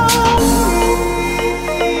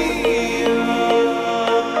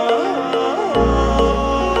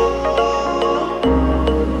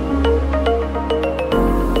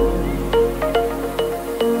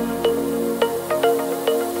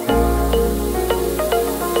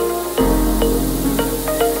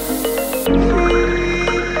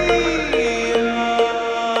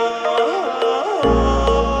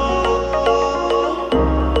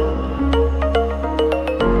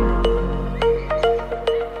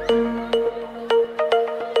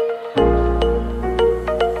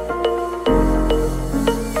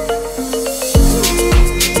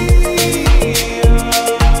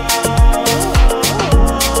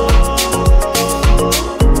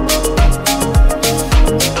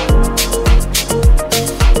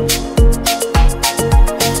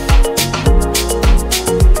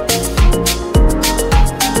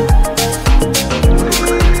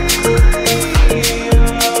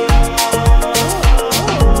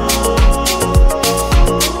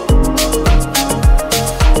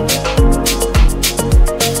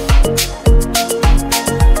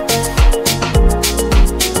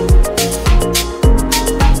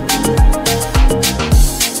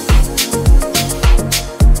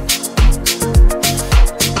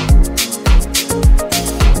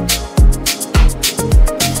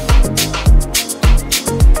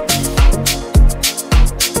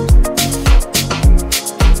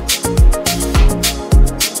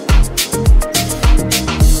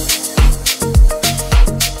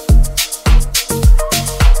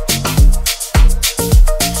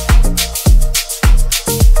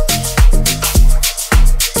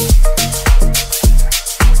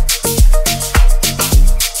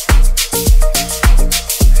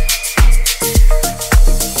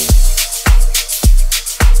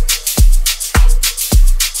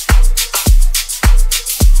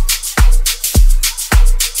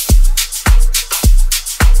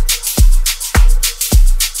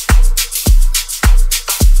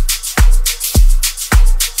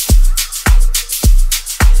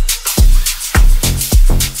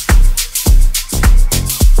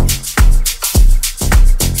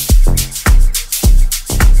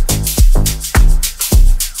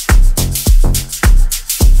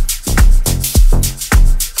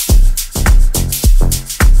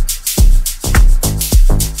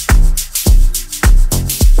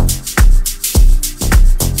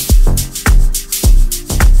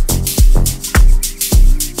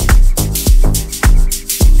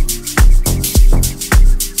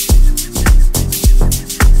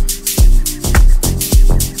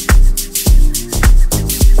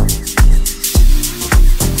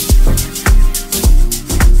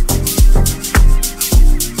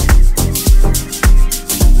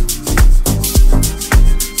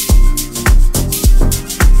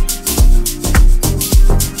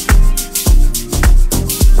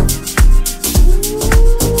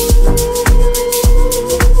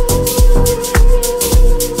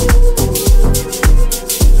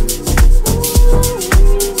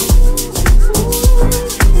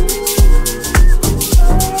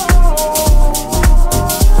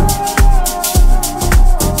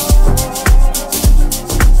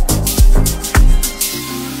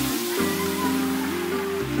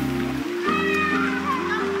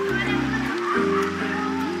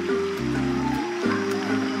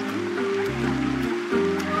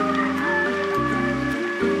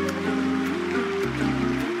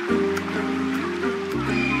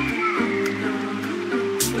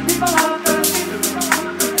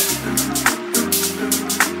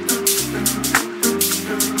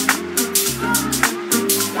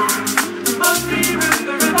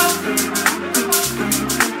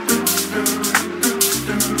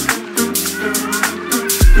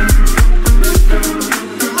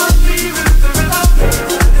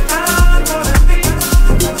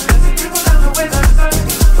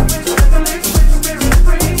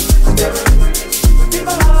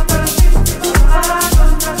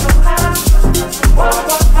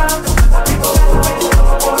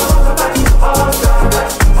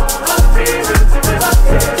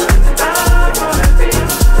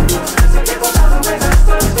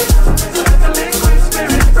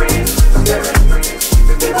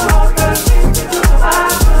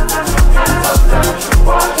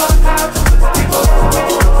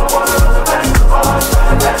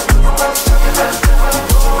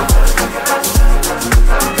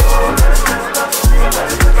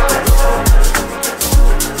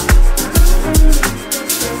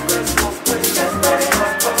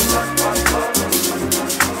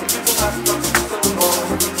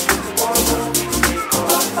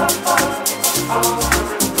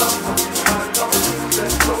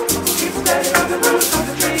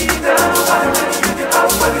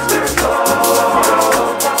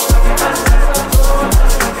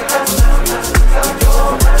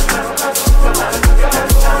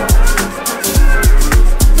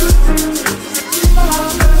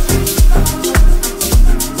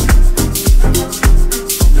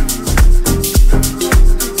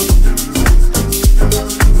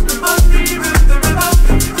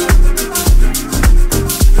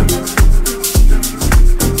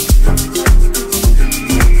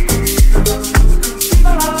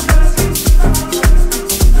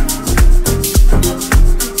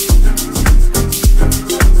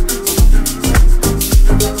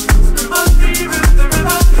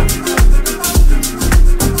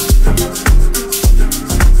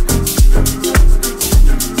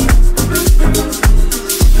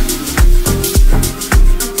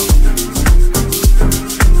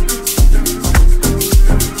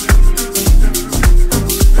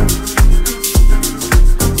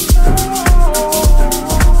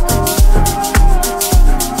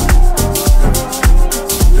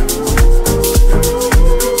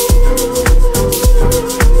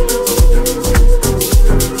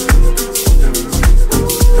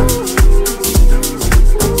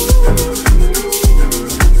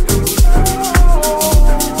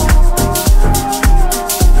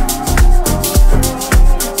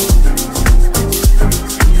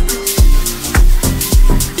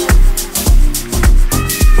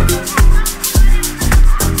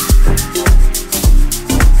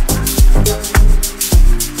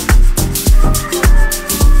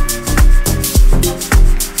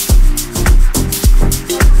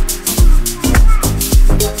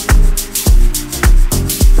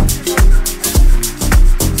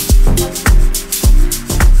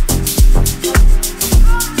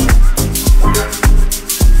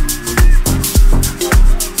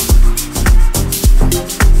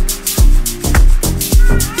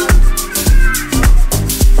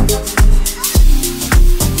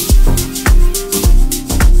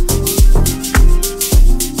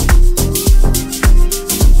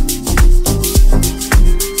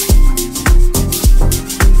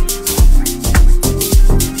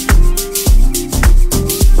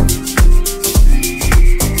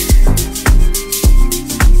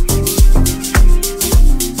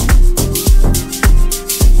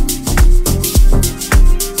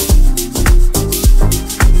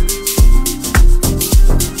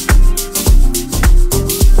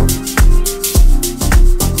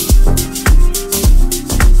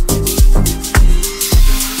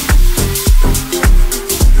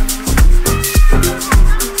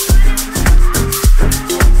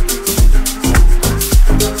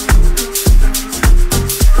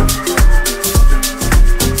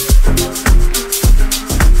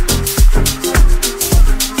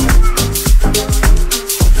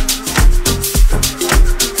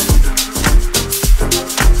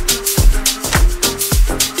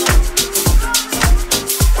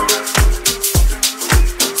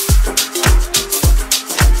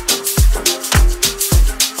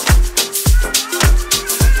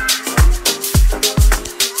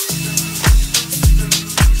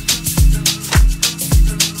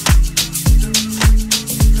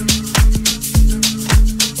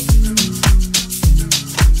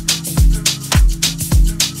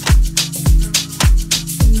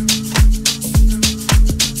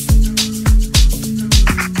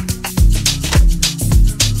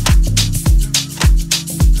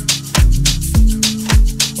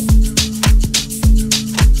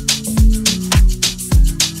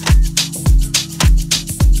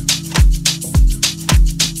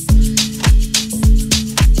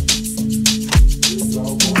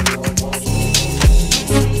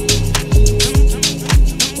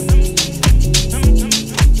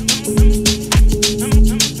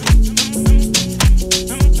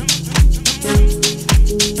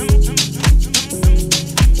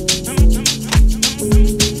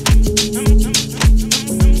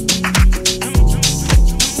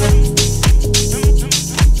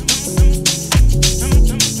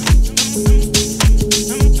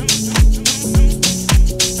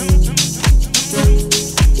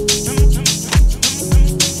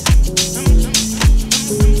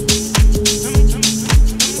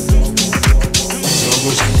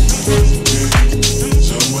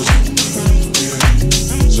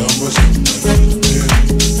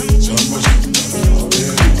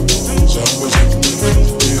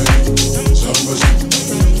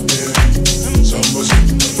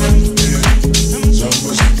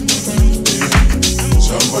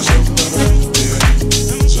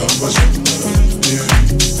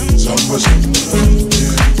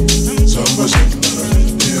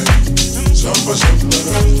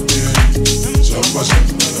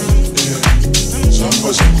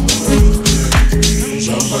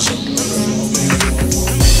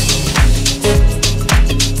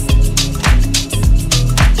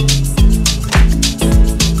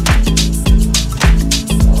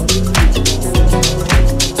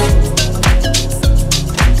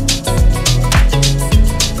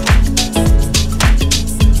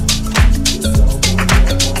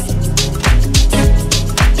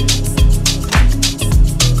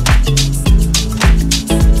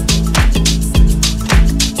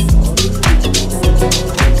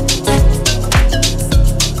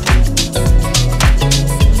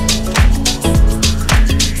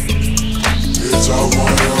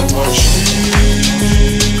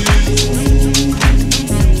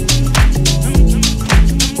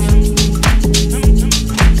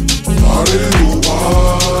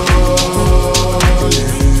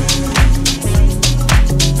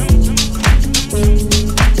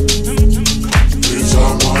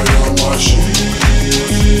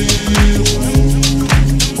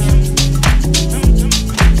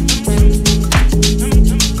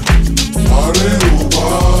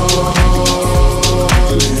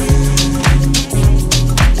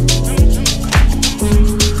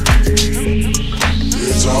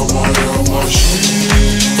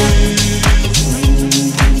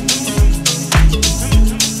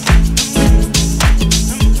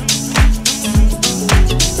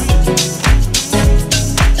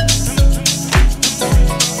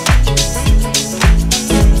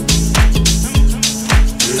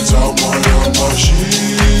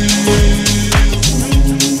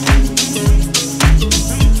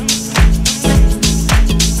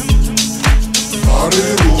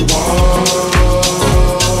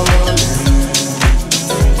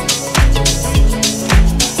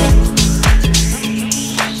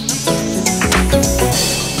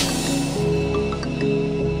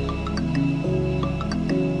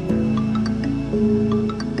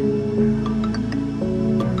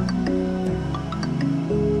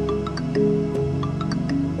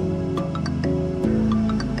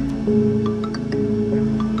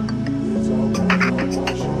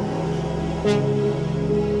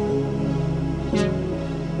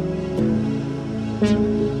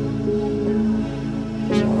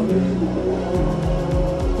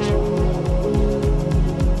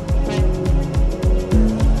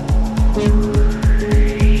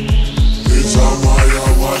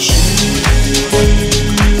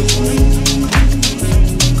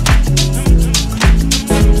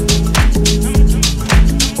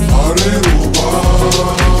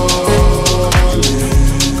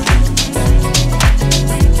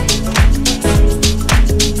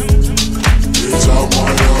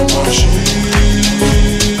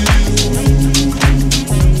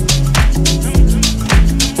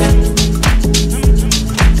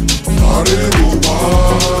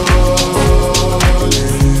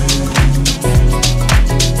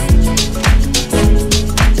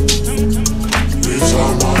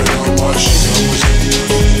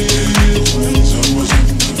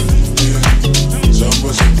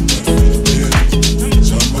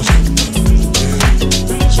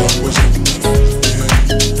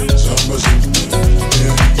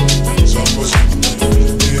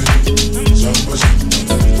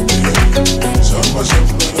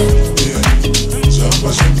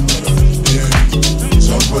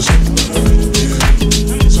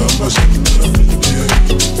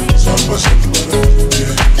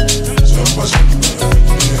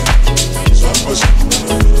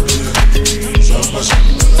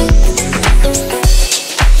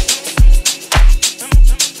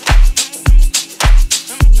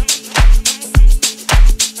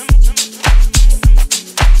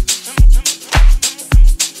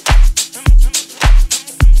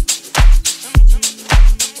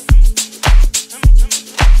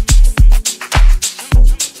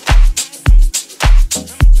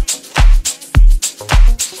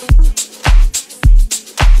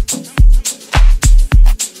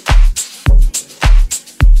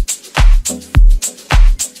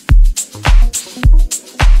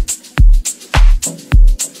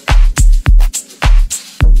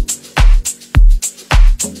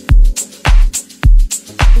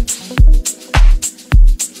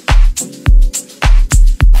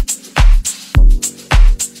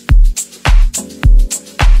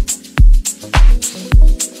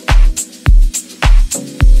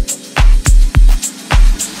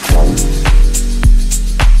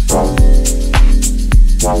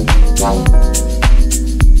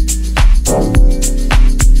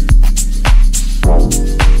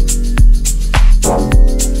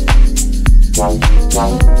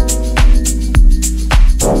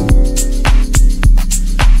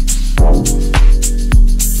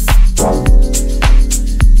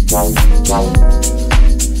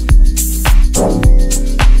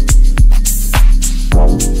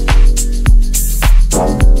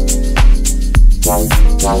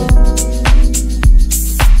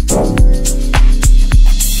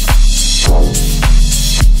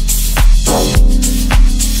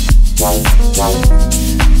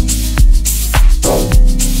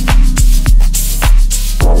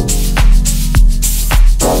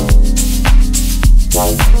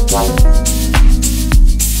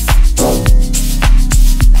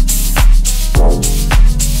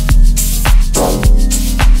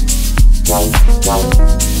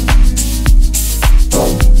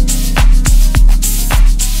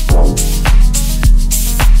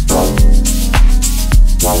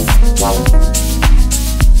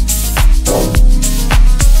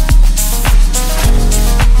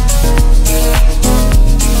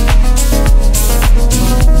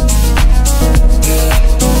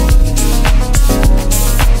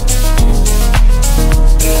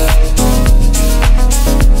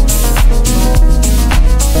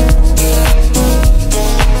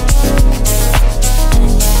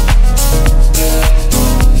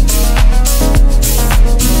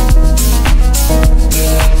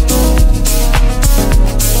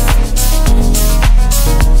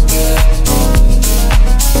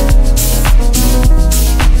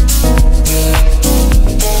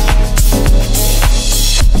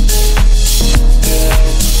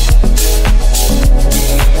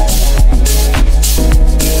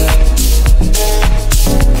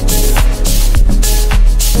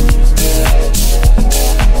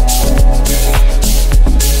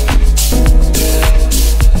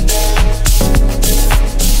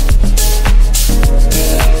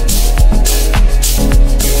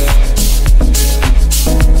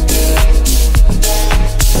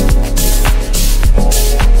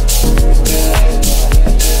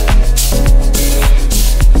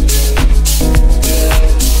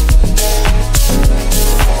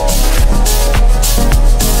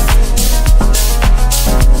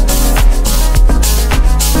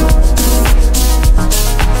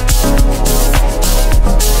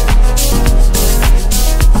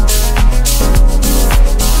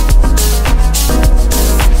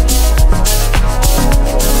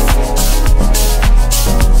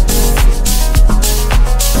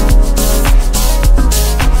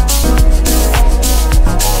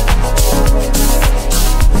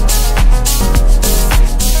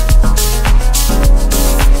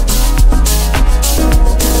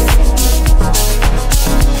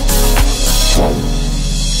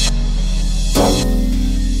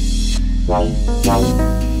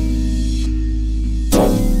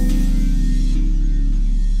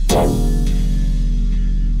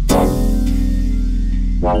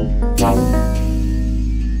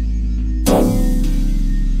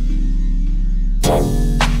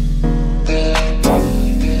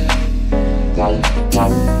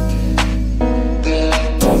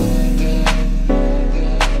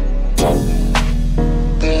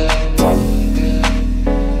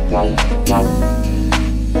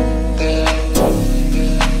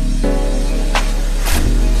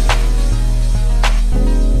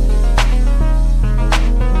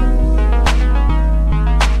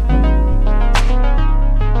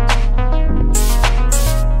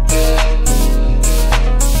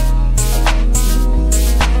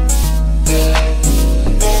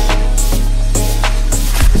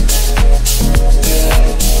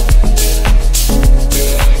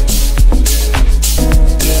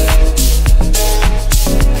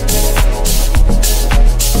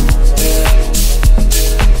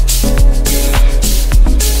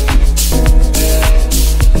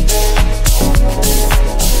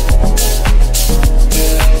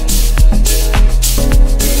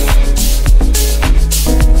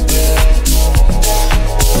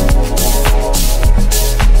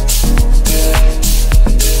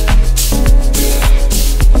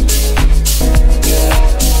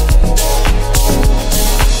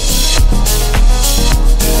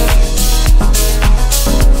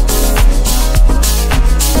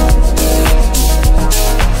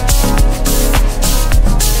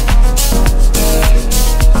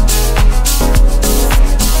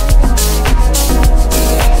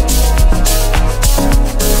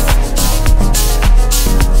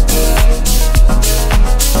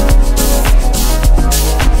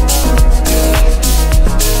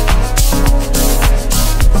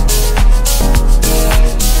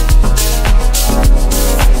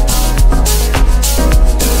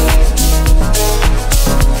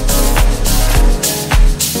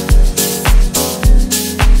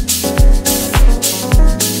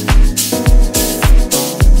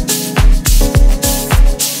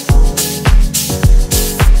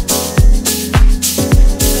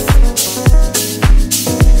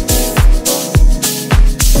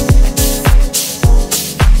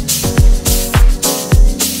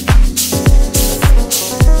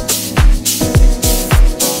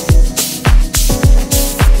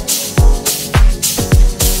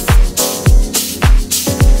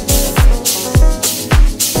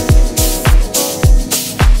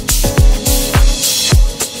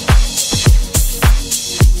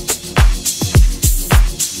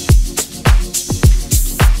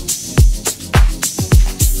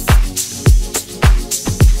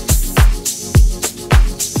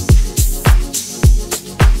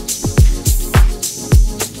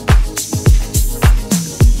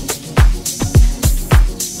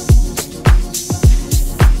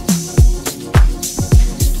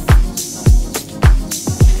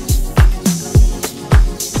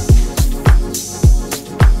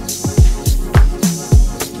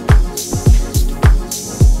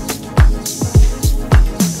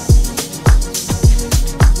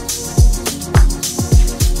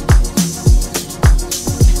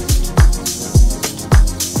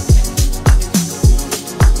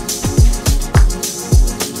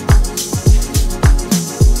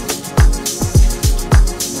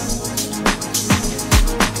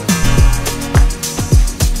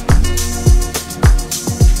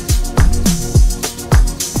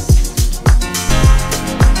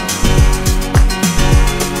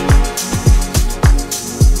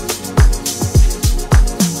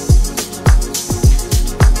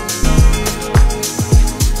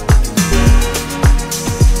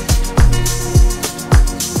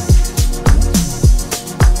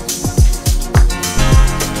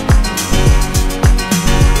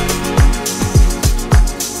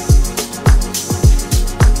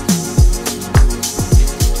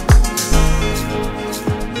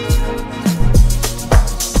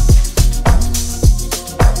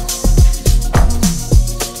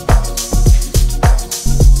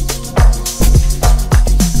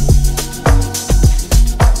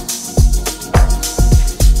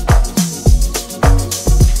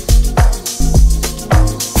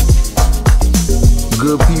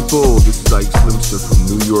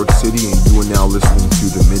 City, and you are now listening to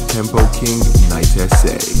the Mid-Tempo King, Night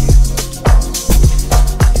SA.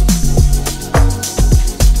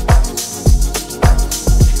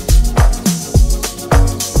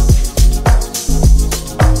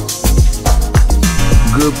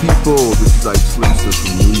 Good people, this is Slimster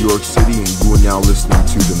from New York City, and you are now listening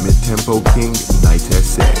to the Mid-Tempo King, Night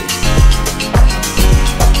SA.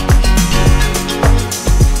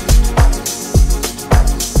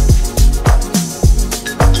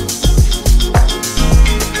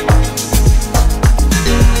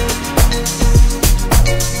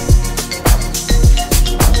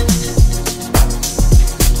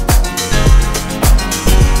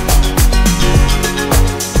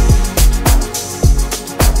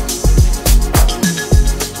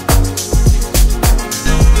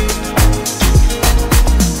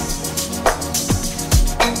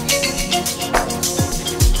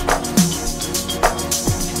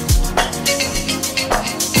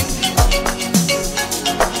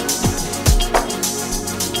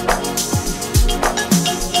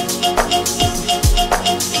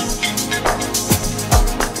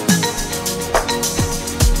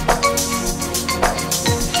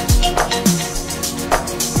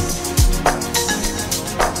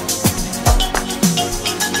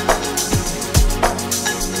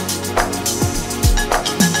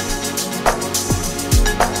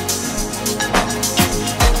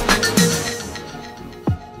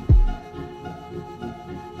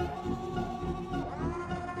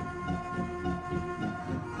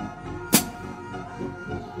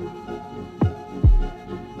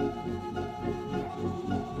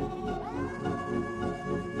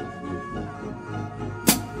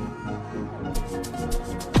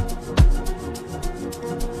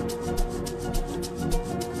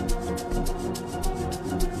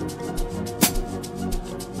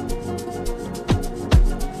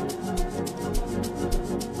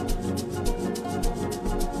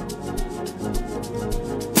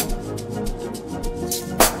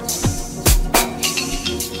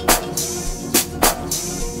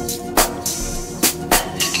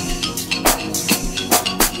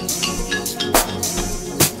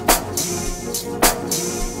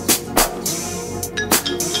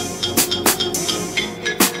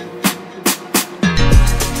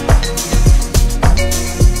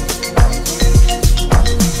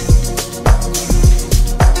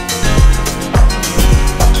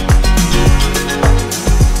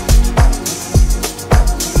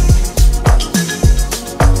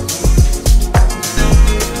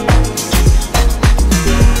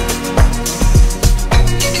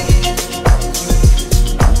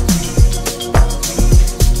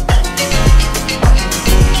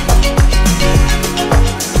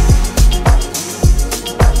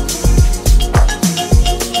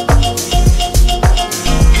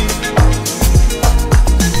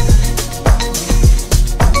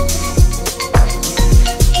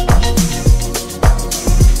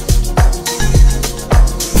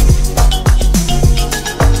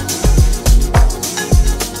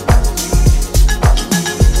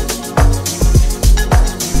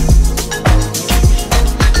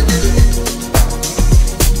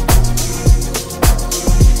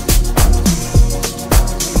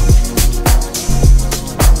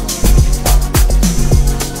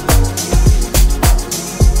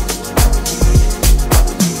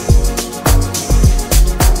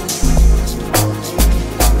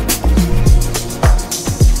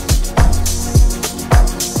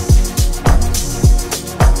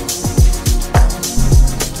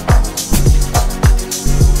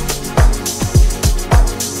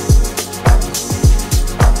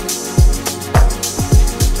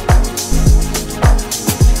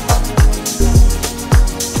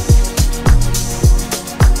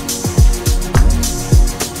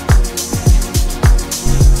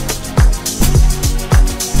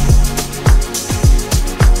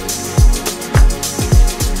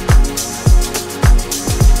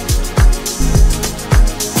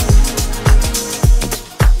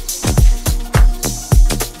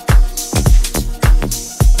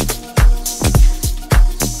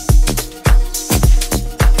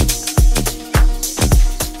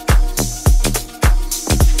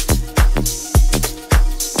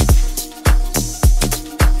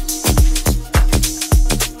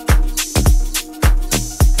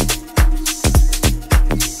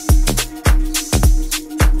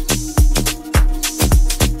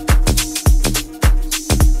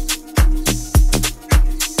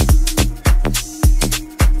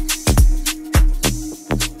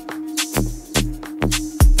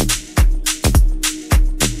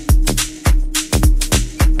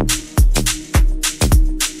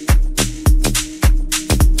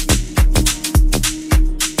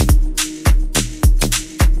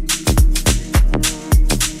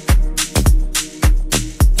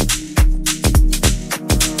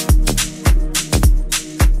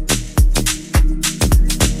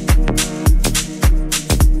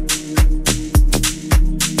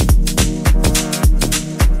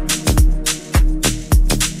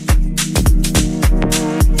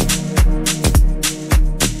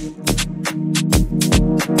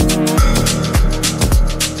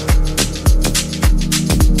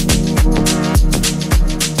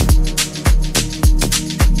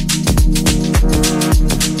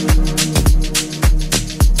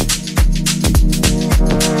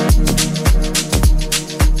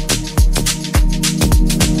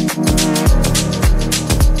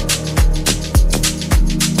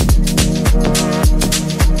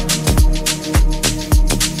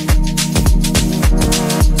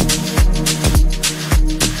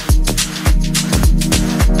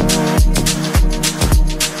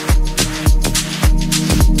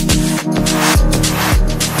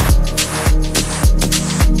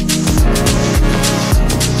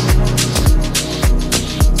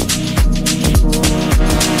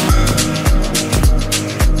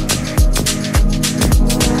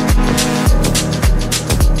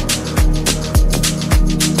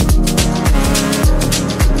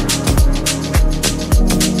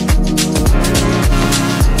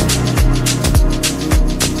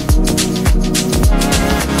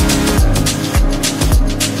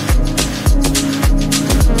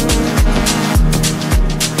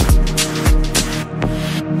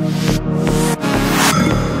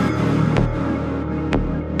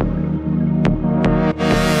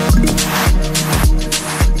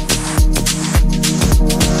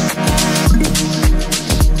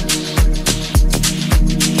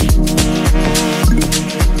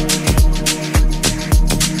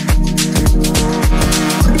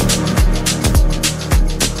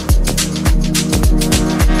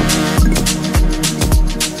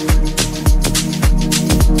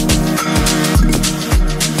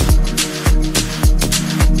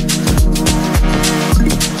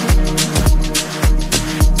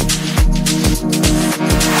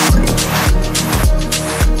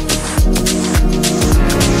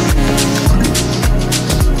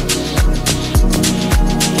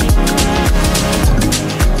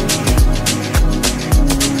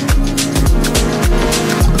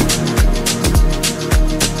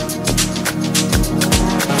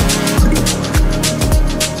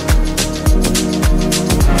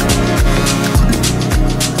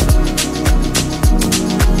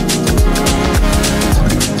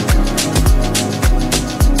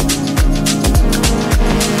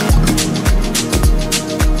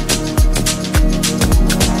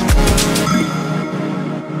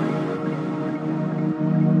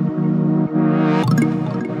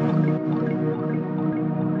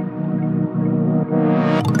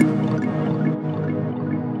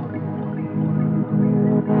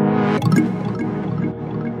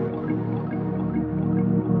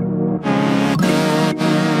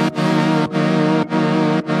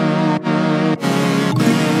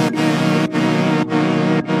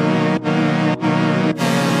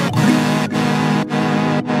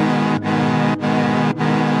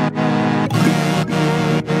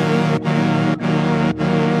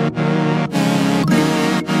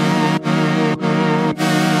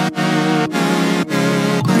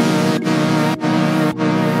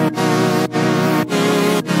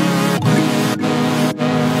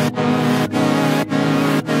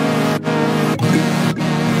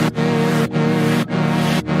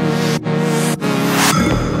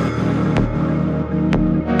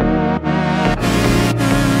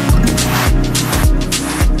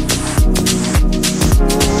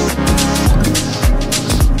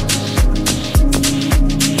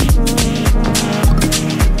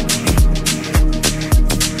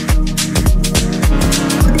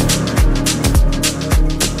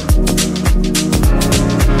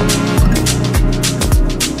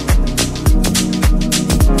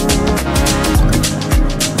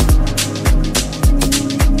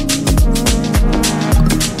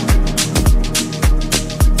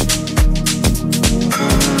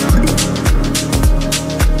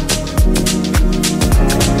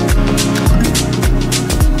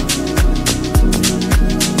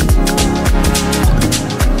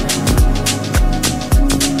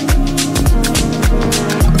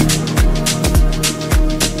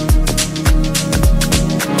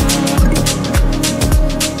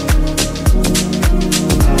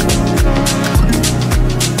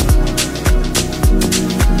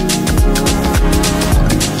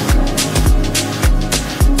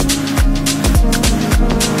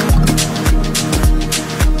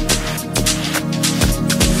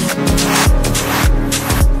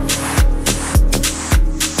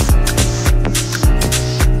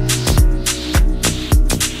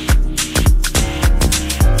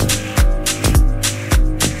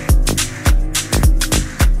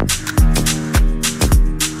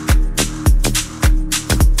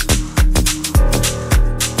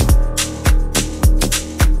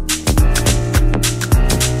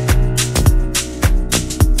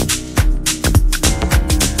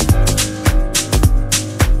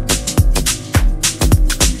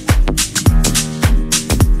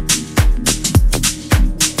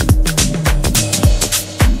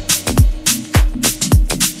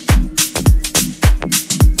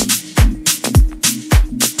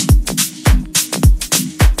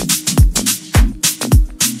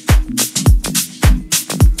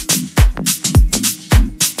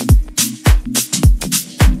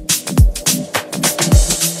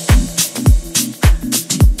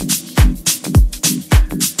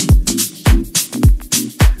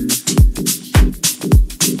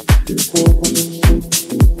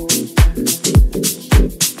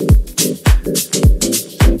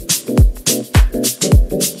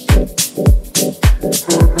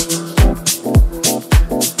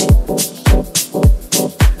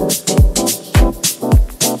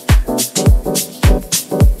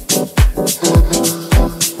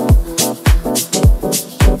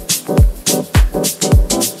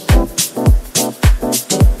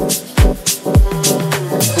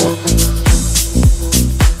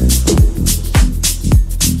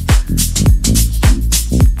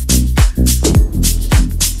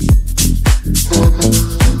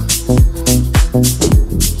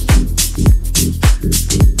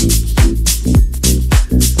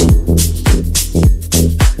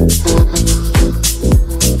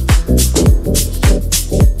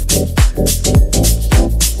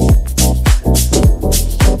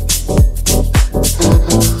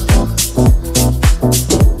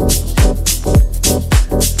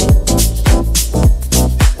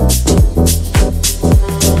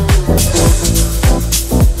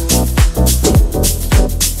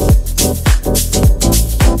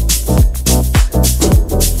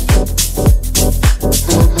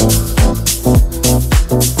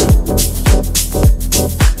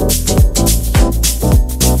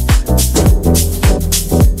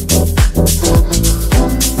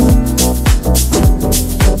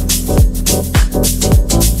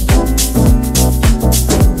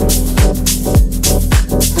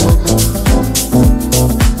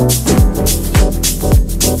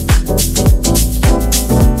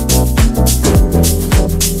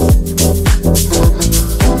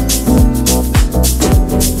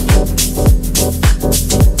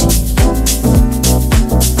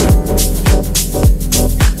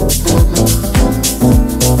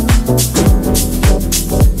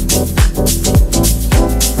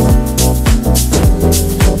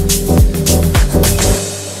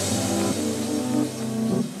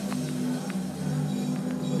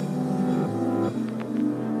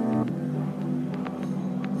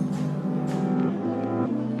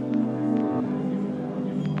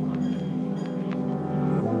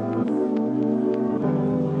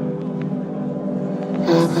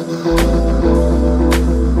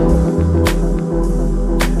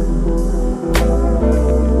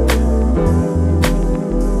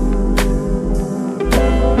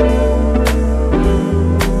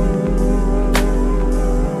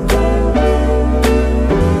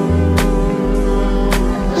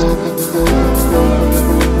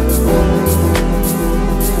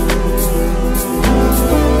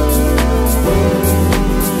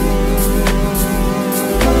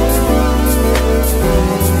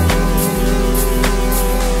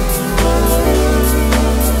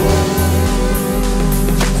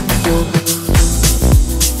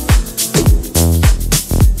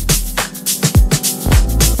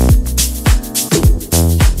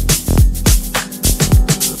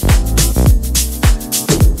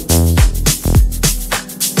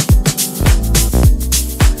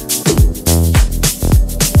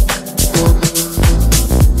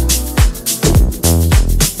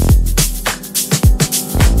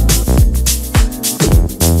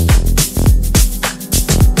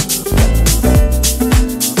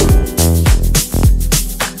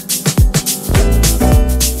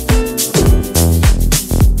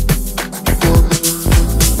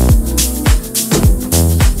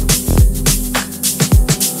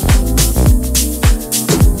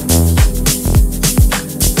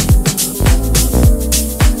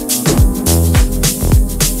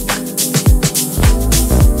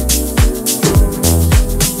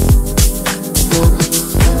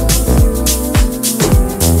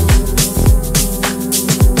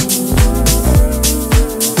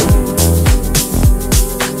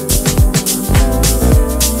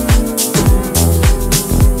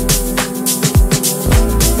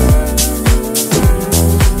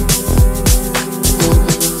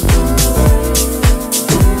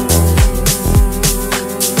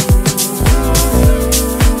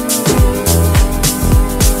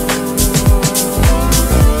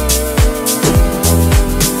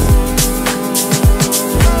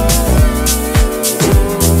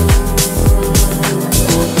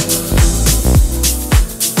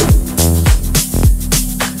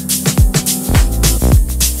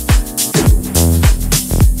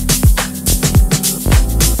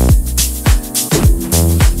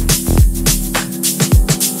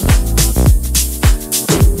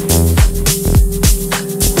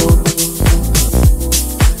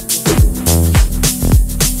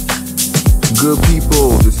 Good people,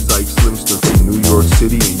 this is Ike Slimster from New York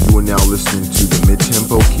City, and you are now listening to the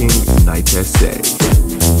Mid-Tempo King, Night SA.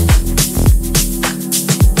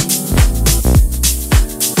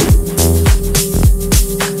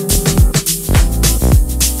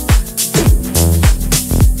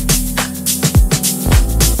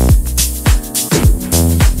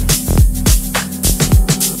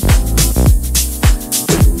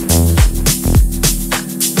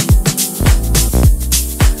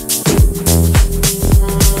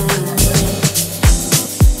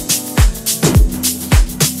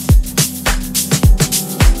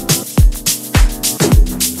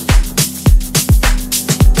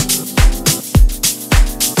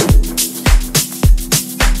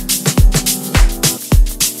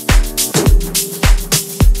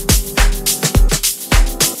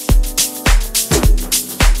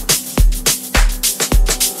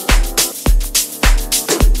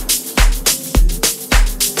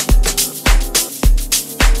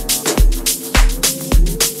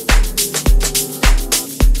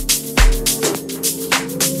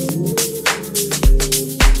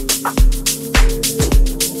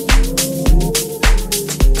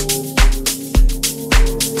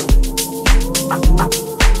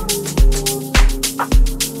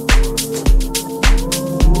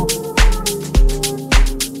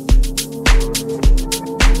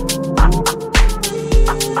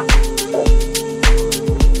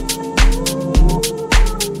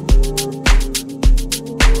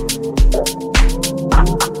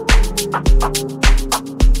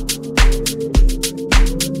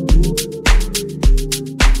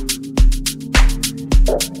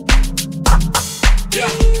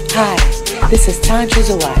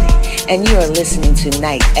 Cezwear, and you are listening to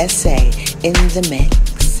Night SA in the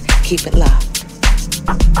mix. Keep it locked.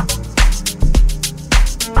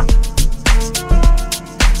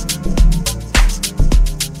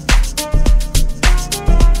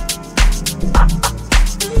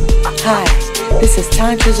 Hi, this is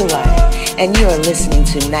Cezwear, and you are listening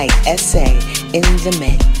to Night SA in the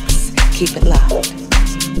mix. Keep it locked.